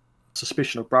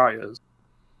suspicion of Briars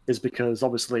is because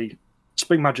obviously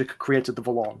spring magic created the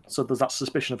Vallorn, so there's that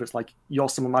suspicion of it's like you're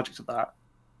similar magic to that.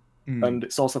 And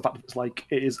it's also the fact that it's like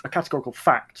it is a categorical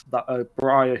fact that a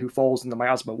Briar who falls in the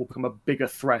miasma will become a bigger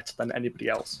threat than anybody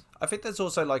else. I think there's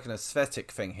also like an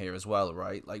aesthetic thing here as well,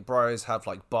 right? Like Briars have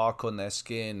like bark on their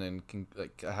skin and can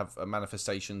like have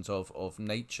manifestations of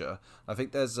nature. I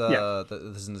think there's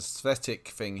there's an aesthetic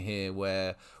thing here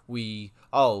where the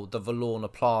Vallorn are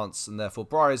plants and therefore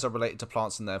Briars are related to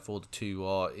plants and therefore the two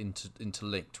are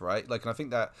interlinked, right? Like, and I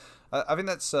think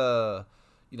that's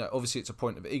obviously it's a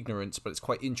point of ignorance, but it's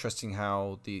quite interesting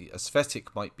how the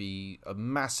aesthetic might be a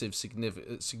massive,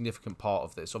 significant part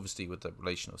of this, obviously with the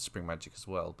relation of spring magic as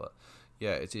well. But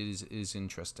yeah, it is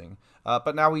interesting.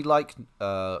 But now we like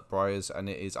Briars, and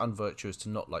it is unvirtuous to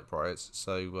not like Briars.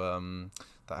 So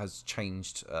that has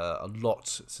changed a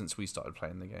lot since we started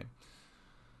playing the game.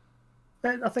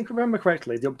 I think, if I remember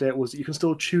correctly, the update was that you can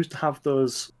still choose to have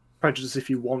those prejudices if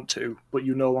you want to, but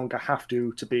you no longer have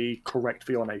to be correct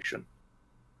for your nation.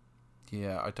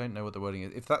 Yeah, I don't know what the wording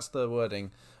is. If that's the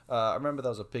wording, I remember there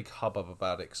was a big hubbub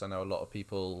about it because I know a lot of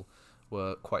people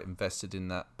were quite invested in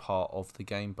that part of the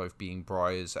game, both being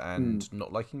Briars and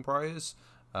not liking Briars.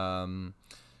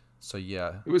 So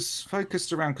yeah, it was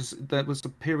focused around because there was a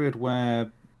period where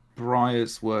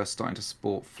Briars were starting to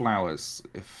sport flowers,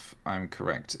 if I'm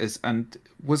correct.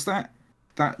 Was that?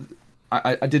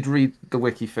 I did read the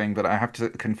wiki thing, but I have to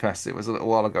confess it was a little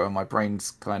while ago, and my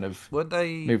brain's kind of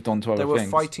moved on to other things. They were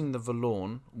fighting the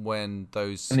Vallorn when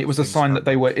those, and it was a sign that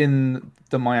they were in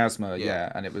the miasma.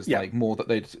 Yeah, and it was like more that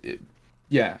they'd.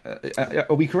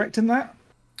 Are we correct in that?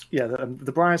 Yeah,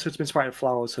 the Briars who'd been spiting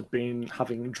flowers had been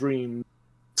having dreams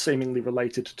seemingly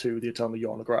related to the Eternal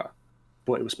Yhornugra.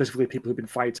 But it was specifically people who've been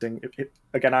fighting.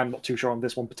 Again, I'm not too sure on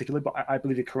this one particularly, but I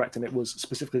believe you're correct, and it was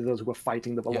specifically those who were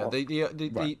fighting the Vallorn. Yeah,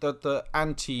 the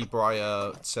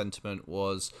anti-Briar sentiment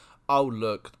was, oh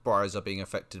look, Briars are being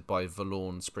affected by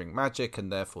Vallorn spring magic,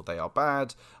 and therefore they are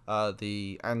bad.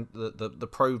 The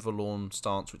pro-Vallorn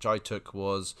stance, which I took,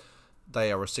 was they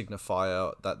are a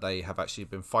signifier that they have actually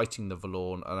been fighting the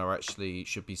Vallorn and are actually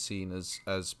should be seen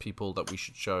as people that we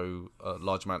should show a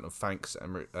large amount of thanks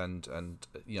and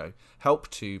help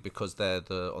to, because they're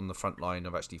on the front line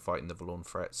of actually fighting the Vallorn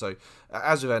threat. So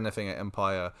as with anything at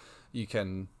Empire, you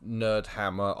can nerd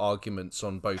hammer arguments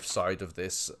on both sides of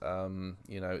this. So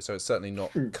it's certainly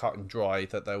not cut and dry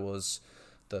that there was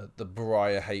the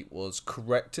Briar hate was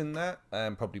correct in that,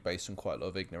 and probably based on quite a lot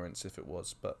of ignorance if it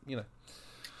was, but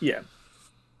Yeah.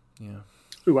 Yeah.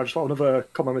 Ooh, I just thought another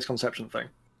common misconception thing.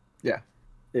 Yeah.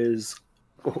 Is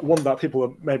one that people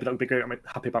are maybe not be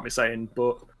happy about me saying,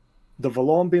 but the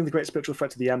Vallorn being the great spiritual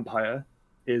threat to the Empire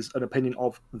is an opinion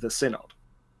of the Synod.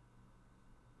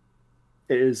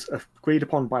 is agreed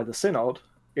upon by the Synod,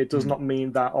 it does not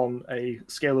mean that on a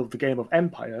scale of the game of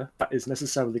Empire, that is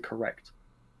necessarily correct.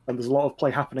 And there's a lot of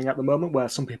play happening at the moment where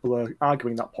some people are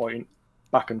arguing that point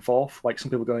back and forth. Like some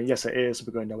people going, yes, it is. Some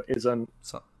people going, no, it isn't.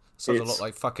 Sounds a lot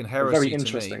like fucking heresy very to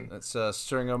interesting. me. It's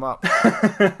stirring them up.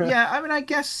 Yeah, I mean, I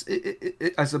guess,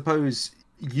 I suppose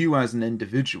you as an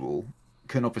individual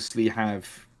can obviously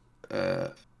have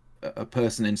a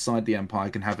person inside the Empire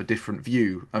can have a different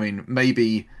view. I mean,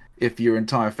 maybe if your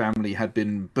entire family had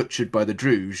been butchered by the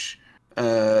Druge,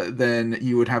 then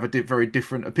you would have a very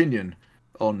different opinion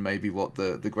on maybe what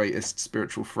the greatest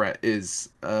spiritual threat is.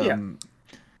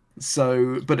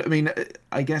 So, but I mean,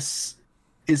 I guess,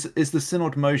 is the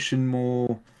Synod motion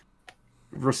more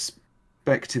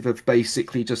respective of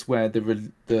basically just where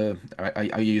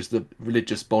I use the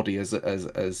religious body as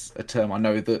a term. I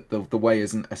know that the way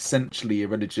isn't essentially a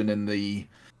religion in the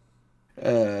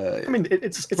I mean,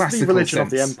 it's the religion sense of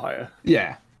the Empire.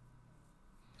 Yeah.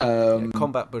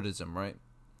 Combat Buddhism, right?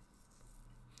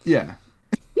 Yeah.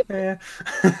 Yeah.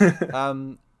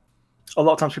 A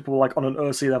lot of times people like on an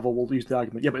earthly level will use the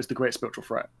argument, yeah, but it's the great spiritual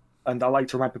threat. And I like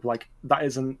to remind people like that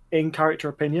is an in-character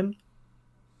opinion.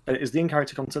 It is the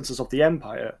in-character consensus of the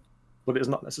Empire, but it is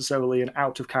not necessarily an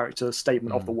out-of-character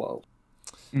statement of the world.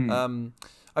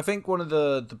 I think one of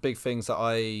the big things that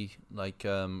I like,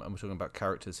 and we're talking about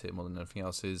characters here more than anything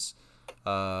else, is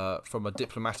from a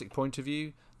diplomatic point of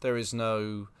view, there is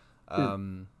no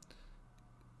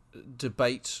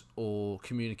debate or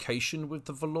communication with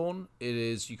the Vallorn. It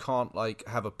is, you can't like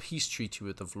have a peace treaty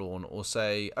with the Vallorn or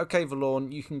say, okay,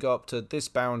 Vallorn, you can go up to this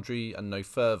boundary and no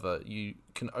further. You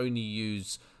can only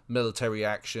use military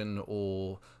action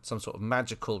or some sort of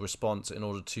magical response in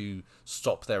order to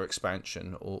stop their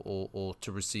expansion or to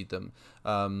recede them.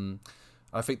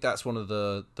 I think that's one of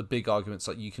the big arguments.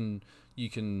 Like you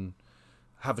can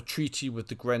have a treaty with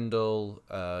the Grendel,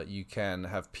 you can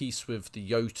have peace with the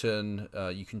Jotun,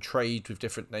 you can trade with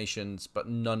different nations, but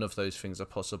none of those things are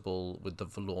possible with the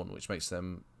Vallorn, which makes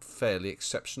them fairly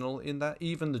exceptional in that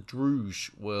even the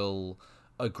Druge will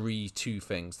agree to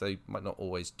things. They might not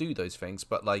always do those things,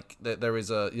 but like there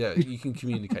is you can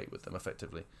communicate with them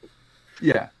effectively.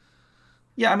 Yeah,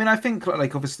 I mean, I think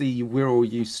like obviously we're all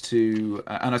used to,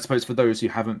 and I suppose for those who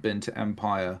haven't been to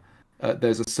Empire,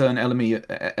 there's a certain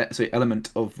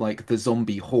element of like the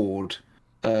zombie horde,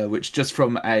 which just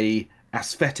from a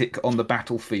aesthetic on the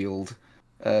battlefield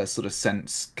sort of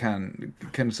sense can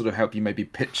sort of help you maybe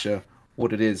picture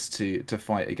what it is to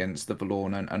fight against the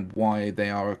Vallorn and why they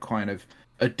are a kind of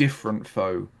a different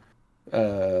foe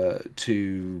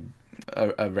to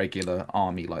a regular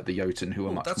army like the Jotun, who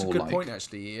are much more like... That's a good point,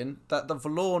 actually, Ian. That the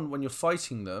Vallorn, when you're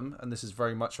fighting them, and this is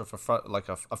very much of a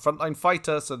frontline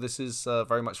fighter, so this is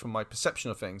very much from my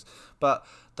perception of things, but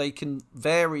they can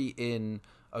vary in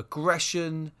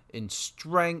aggression, in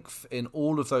strength, in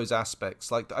all of those aspects.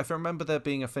 Like, I remember there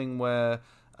being a thing where...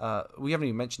 we haven't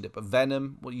even mentioned it, but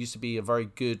venom, what used to be a very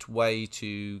good way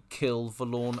to kill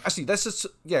Vallorn. Actually, let's just...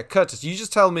 Yeah, Kurtis, you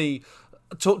just tell me...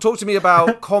 Talk to me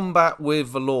about combat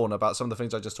with Vallorn, about some of the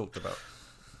things I just talked about.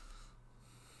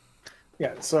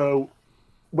 Yeah, so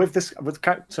with the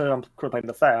character I'm currently playing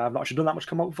the Fair, I've not actually done that much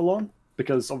combat with Vallorn,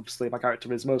 because obviously my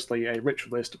character is mostly a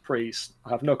ritualist, a priest. I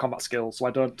have no combat skills, so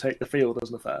I don't take the field as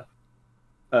the Fair.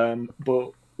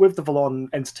 But with the Vallorn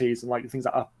entities and like the things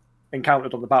that are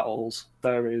encountered on the battles,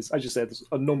 there is, as you said, there's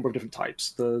a number of different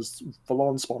types. There's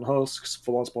Vallorn spawn husks,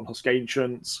 Vallorn spawn husk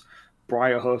ancients,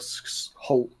 briar husks,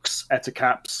 hulks,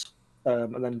 etacaps,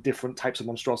 and then different types of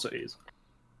monstrosities.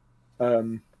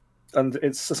 And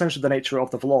it's essentially the nature of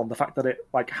the Vallorn, the fact that it,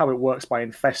 like how it works by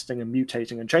infesting and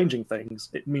mutating and changing things,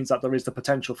 it means that there is the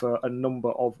potential for a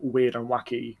number of weird and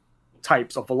wacky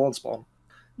types of Vallorn spawn.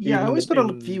 Yeah, I always got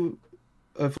a view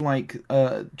of like,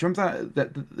 do you remember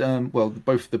that well,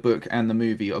 both the book and the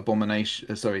movie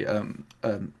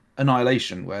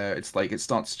Annihilation, where it's like it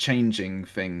starts changing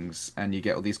things and you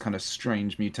get all these kind of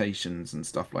strange mutations and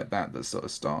stuff like that sort of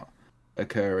start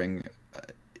occurring.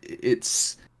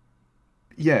 It's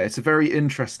a very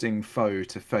interesting foe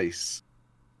to face.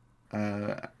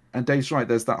 And Dave's right,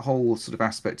 there's that whole sort of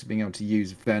aspect of being able to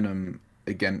use venom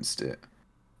against it.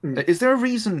 Is there a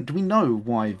reason, do we know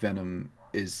why venom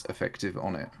is effective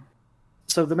on it?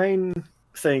 So the main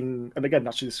thing, and again,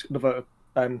 actually, this another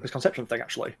misconception thing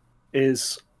actually,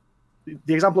 is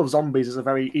the example of zombies is a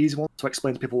very easy one to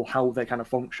explain to people how they kind of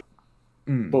function.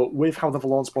 But with how the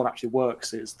Vallorn spawn actually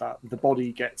works is that the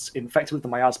body gets infected with the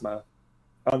miasma,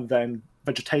 and then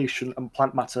vegetation and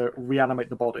plant matter reanimate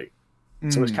the body.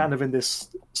 So it's kind of in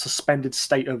this suspended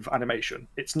state of animation.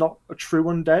 It's not a true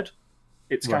undead.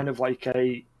 It's kind of like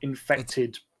a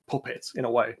infected puppet in a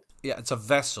way. Yeah, it's a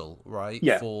vessel, right?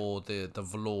 Yeah. For the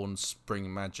Vallorn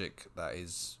spring magic that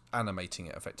is animating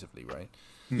it effectively, right?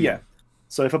 Yeah.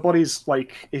 So if a body's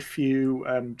like, if you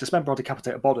dismember or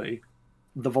decapitate a body,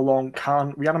 the Vallorn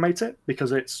can't reanimate it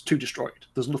because it's too destroyed.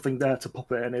 There's nothing there to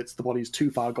pop it, and the body's too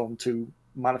far gone to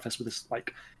manifest with this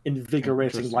like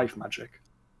invigorating life magic.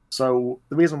 So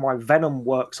the reason why venom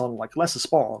works on like lesser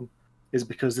spawn is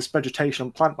because this vegetation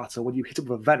and plant matter, when you hit it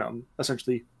with a venom,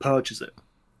 essentially purges it.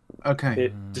 Okay.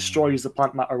 It destroys the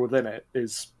plant matter within it.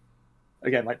 Is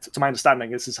again, like to my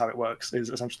understanding, this is how it works. Is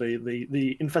essentially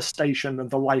the infestation and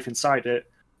the life inside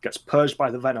it gets purged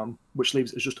by the venom, which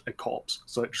leaves it as just a corpse.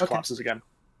 So it just collapses again.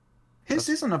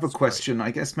 Here's another question. I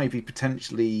guess maybe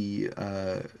potentially,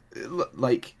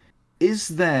 like, is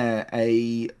there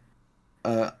a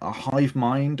hive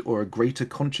mind or a greater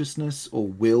consciousness or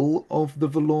will of the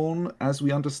Vallorn as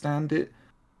we understand it,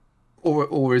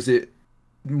 or is it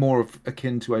more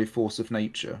akin to a force of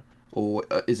nature, or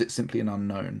is it simply an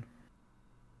unknown?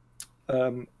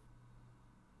 Hang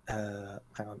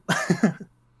on.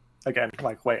 Again,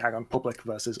 like, wait, hang on. Public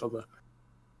versus other.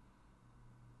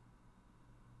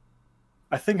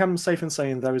 I think I'm safe in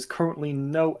saying there is currently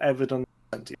no evidence.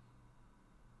 Kind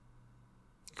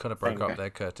of broke up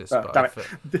there, Kurtis. Damn But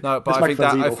it. no, but I think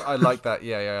that I like that.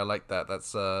 Yeah, I like that.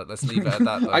 That's let's leave it at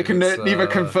that. Though. I can neither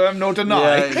confirm nor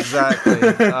deny. Yeah,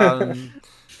 exactly.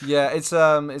 Yeah, it's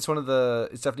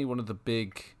definitely one of the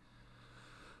big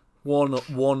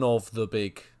one of the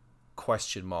big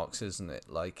question marks, isn't it?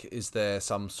 Like, is there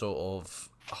some sort of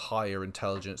higher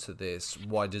intelligence to this?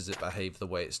 Why does it behave the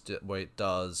way it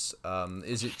does?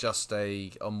 Is it just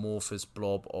a amorphous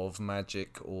blob of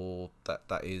magic, or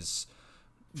that is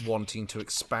wanting to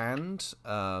expand?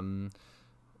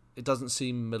 It doesn't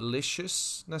seem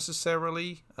malicious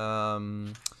necessarily.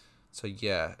 So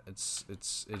yeah, it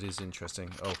is interesting.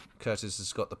 Oh, Kurtis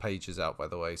has got the pages out, by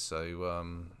the way,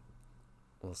 so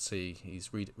we'll see.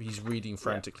 He's reading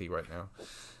frantically right now.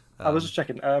 I was just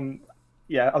checking. I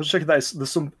was checking that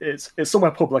it's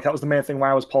somewhere public. That was the main thing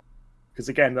why I was paused. Because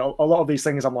again, a lot of these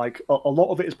things, I'm like, a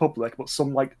lot of it is public, but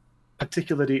some like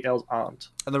particular details aren't.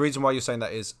 And the reason why you're saying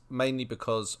that is mainly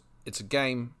because it's a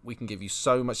game. We can give you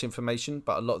so much information,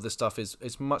 but a lot of this stuff is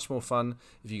much more fun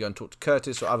if you go and talk to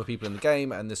Kurtis or other people in the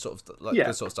game and this sort of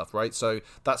this sort of stuff, right? So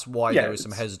that's why there is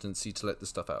some hesitancy to let this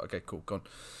stuff out. Okay, cool, go on.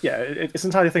 Yeah, it's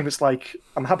entirely a thing that's like,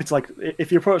 I'm happy to, like,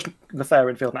 if you approach Nether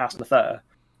in field and ask Nether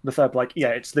be like, yeah,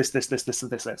 it's this,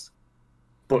 and this.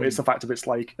 But it's the fact of it's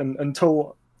like,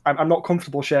 until I'm not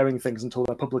comfortable sharing things until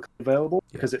they're publicly available,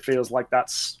 because it feels like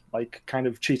that's like kind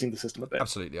of cheating the system a bit.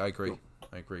 Absolutely, I agree.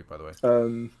 I agree, by the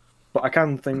way. But I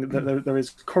can think that there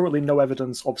is currently no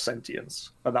evidence of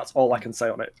sentience, and that's all I can say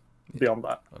on it. Beyond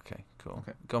that, okay, cool.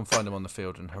 Okay. Go and find him on the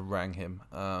field and harangue him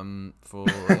for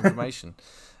information.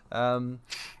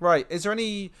 Right, is there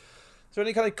any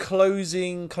kind of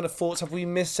closing kind of thoughts? Have we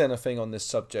missed anything on this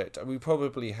subject? We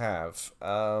probably have.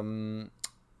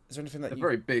 Is there anything that a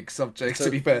very big subject, so,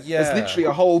 to be fair? Yeah. There's literally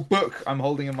a whole book I'm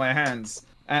holding in my hands,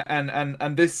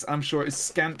 and this, I'm sure, is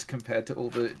scant compared to all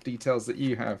the details that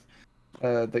you have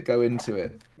that go into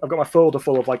it. I've got my folder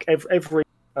full of like every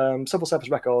civil service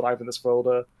record I have in this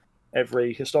folder.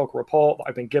 Every historical report that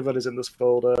I've been given is in this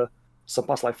folder. Some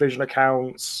past life vision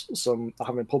accounts, some that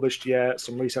haven't been published yet,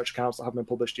 some research accounts that haven't been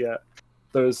published yet.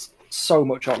 There's so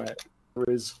much on it.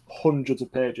 There is hundreds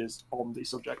of pages on these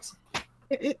subjects.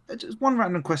 Just one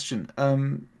random question,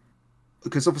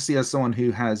 because obviously, as someone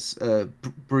who has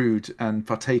brewed and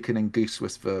partaken in Goose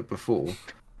Whisper before,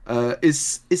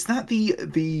 is that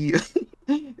the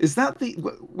is that the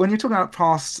when you're talking about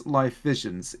past life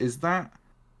visions, is that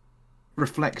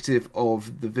reflective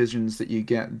of the visions that you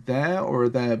get there, or are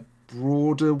there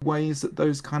broader ways that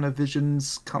those kind of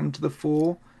visions come to the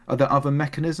fore? Are there other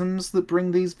mechanisms that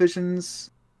bring these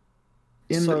visions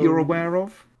in that you're aware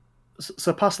of?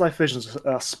 So past life visions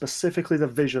are specifically the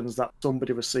visions that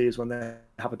somebody receives when they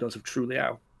have a dose of True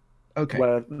Liao. Okay.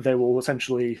 Where they will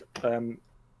essentially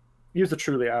use the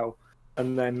True Liao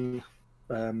and then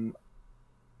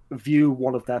view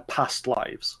one of their past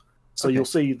lives. So you'll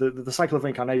see the cycle of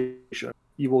reincarnation.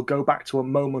 You will go back to a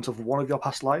moment of one of your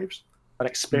past lives and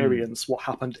experience what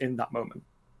happened in that moment.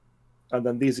 And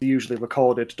then these are usually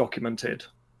recorded, documented,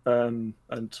 and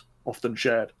often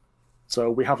shared. So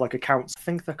we have like accounts, I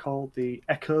think they're called the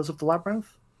Echoes of the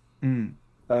Labyrinth. And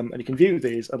you can view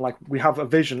these, and like we have a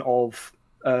vision of,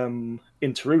 in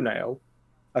Tarunail,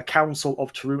 a council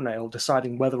of Tarunail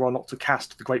deciding whether or not to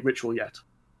cast the Great Ritual yet.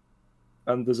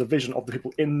 And there's a vision of the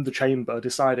people in the chamber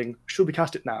deciding, should we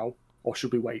cast it now, or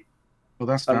should we wait? Well,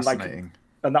 that's fascinating.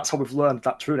 And that's how we've learned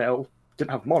that Tarunail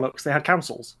didn't have monarchs, they had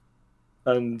councils.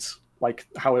 And like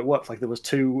how it works. Like there was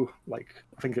two, like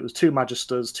I think it was two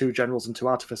magisters, two generals, and two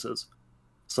artificers.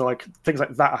 So like things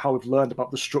like that are how we've learned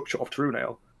about the structure of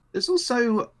Trunale. There's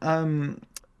also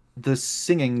the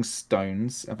singing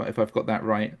stones, if I've got that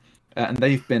right, and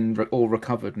they've been all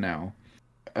recovered now.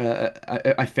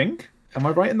 I think. Am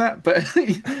I right in that? But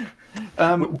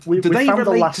do they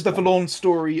relate to the Vallorn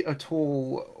story at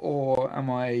all, or am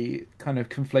I kind of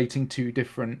conflating two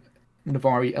different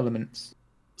Navari elements?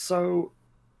 So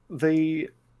the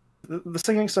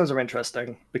singing stones are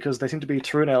interesting because they seem to be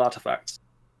Trunale artifacts,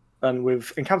 and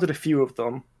we've encountered a few of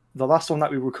them. The last one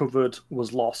that we recovered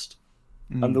was lost,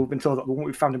 and we've been told that the one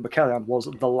we found in Bacalian was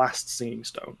the last singing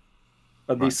stone.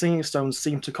 And these singing stones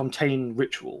seem to contain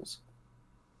rituals.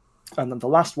 And then the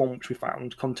last one which we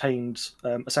found contained,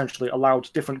 essentially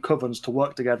allowed different covens to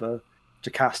work together to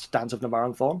cast Dance of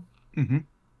Navaran Thorn.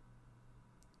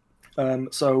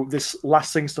 So this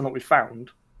last singing stone that we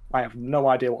found, I have no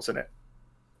idea what's in it.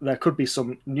 There could be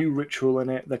some new ritual in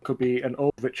it. There could be an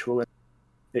old ritual in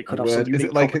it. It could have some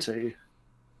unique property.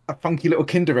 A funky little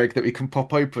Kinder Egg that we can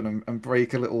pop open and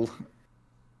break a little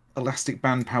elastic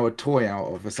band powered toy out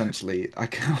of, essentially. Oh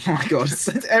my god,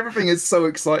 everything is so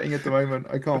exciting at the moment.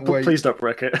 I can't wait. Please don't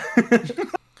break it.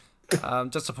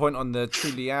 Just a point on the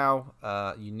True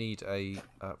Liao, you need a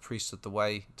priest of the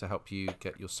way to help you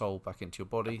get your soul back into your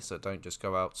body, so don't just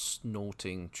go out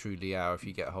snorting True Liao if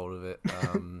you get a hold of it.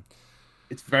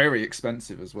 It's very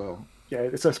expensive as well. Yeah,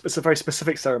 it's a very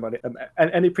specific ceremony,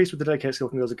 and any priest with the dedicated skill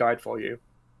can go as a guide for you.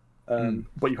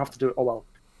 But you have to do it. Oh well,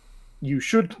 you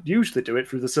should usually do it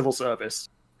through the civil service.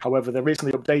 However, they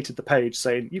recently updated the page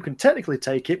saying you can technically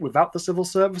take it without the civil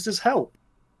service's help.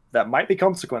 There might be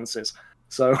consequences.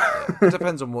 So it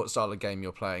depends on what style of game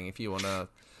you're playing. If you want to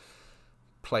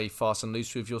play fast and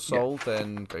loose with your soul,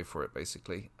 then go for it.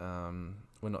 Basically,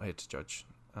 we're not here to judge.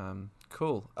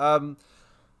 Cool.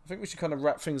 I think we should kind of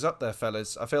wrap things up there,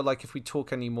 fellas. I feel like if we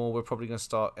talk any more, we're probably going to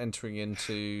start entering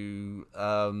into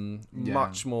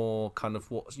much more kind of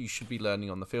what you should be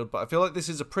learning on the field. But I feel like this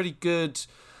is a pretty good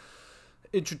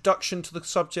introduction to the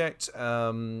subject.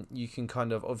 You can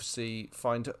kind of obviously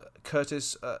find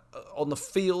Kurtis on the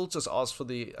field. Just ask for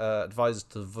the advisor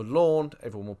to the Vallorn.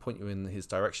 Everyone will point you in his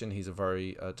direction. He's a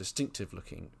very distinctive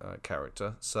looking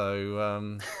character.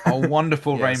 So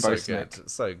wonderful rainbow snake.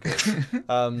 So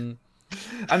good.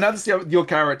 And that's your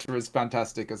character is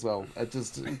fantastic as well.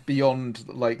 Just beyond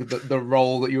like the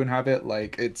role that you inhabit,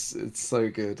 like it's so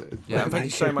good. Yeah, thank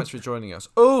you so much for joining us.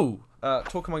 Oh,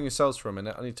 talk among yourselves for a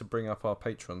minute. I need to bring up our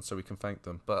patrons so we can thank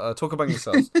them. But talk among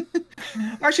yourselves.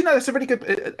 Actually, no, that's a really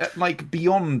good. Like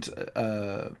beyond,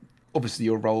 obviously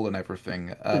your role and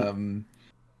everything.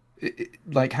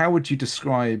 Like, how would you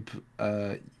describe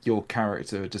your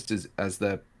character just as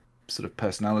their sort of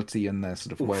personality and their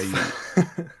sort of way?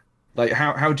 Like,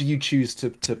 how do you choose to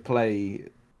play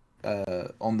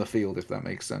on the field, if that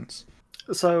makes sense?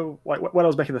 So, like, when I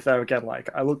was making the fair again, like,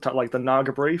 I looked at, like, the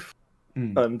Naga brief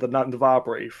and the Navar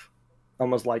brief, and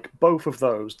was like, both of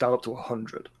those down up to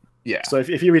 100. Yeah. So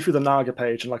if you read through the Naga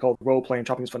page and, like, all the role-playing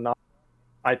trappings for Naga,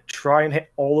 I try and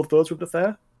hit all of those with the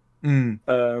fair.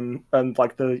 And,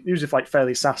 like, they're usually, like,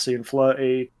 fairly sassy and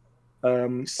flirty. A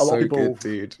lot of people, good,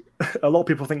 dude. A lot of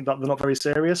people think that they're not very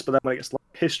serious, but then when it gets to, like,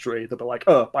 history, they'll be like,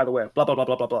 "Oh, by the way, blah blah blah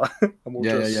blah blah blah," and we'll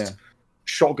just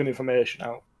shotgun information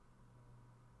out.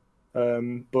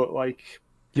 But like,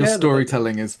 your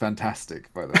storytelling is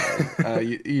fantastic, by the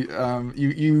way.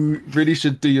 You really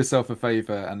should do yourself a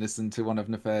favor and listen to one of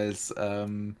Nefair's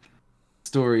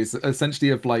stories,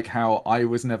 essentially of like how I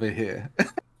was never here.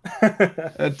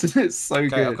 It's so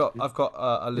good. I've got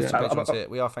a list of patrons here.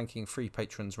 We are thanking 3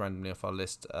 patrons randomly off our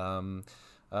list.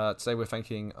 Today we're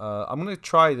thanking. I'm going to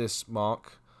try this.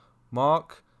 Mark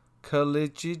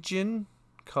Colligian.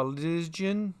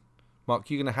 Mark,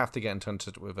 you're going to have to get in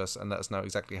touch with us and let us know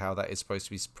exactly how that is supposed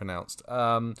to be pronounced.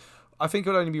 I think it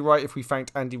would only be right if we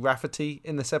thanked Andy Rafferty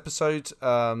in this episode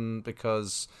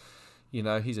because, you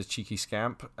know, he's a cheeky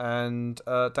scamp, and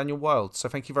Daniel Wild. So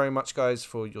thank you very much, guys,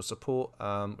 for your support.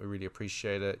 We really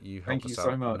appreciate it. You help us out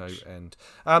so much. No end.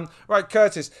 Right,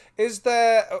 Kurtis, is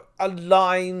there a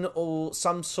line or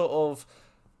some sort of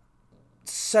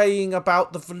saying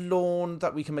about the Vallorn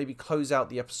that we can maybe close out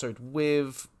the episode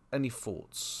with? Any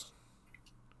thoughts?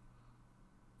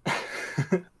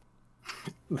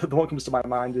 The one that comes to my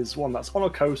mind is one that's on a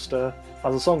coaster,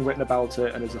 has a song written about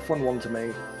it, and is a fun one to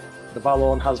me. The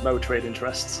Vallorn has no trade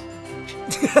interests.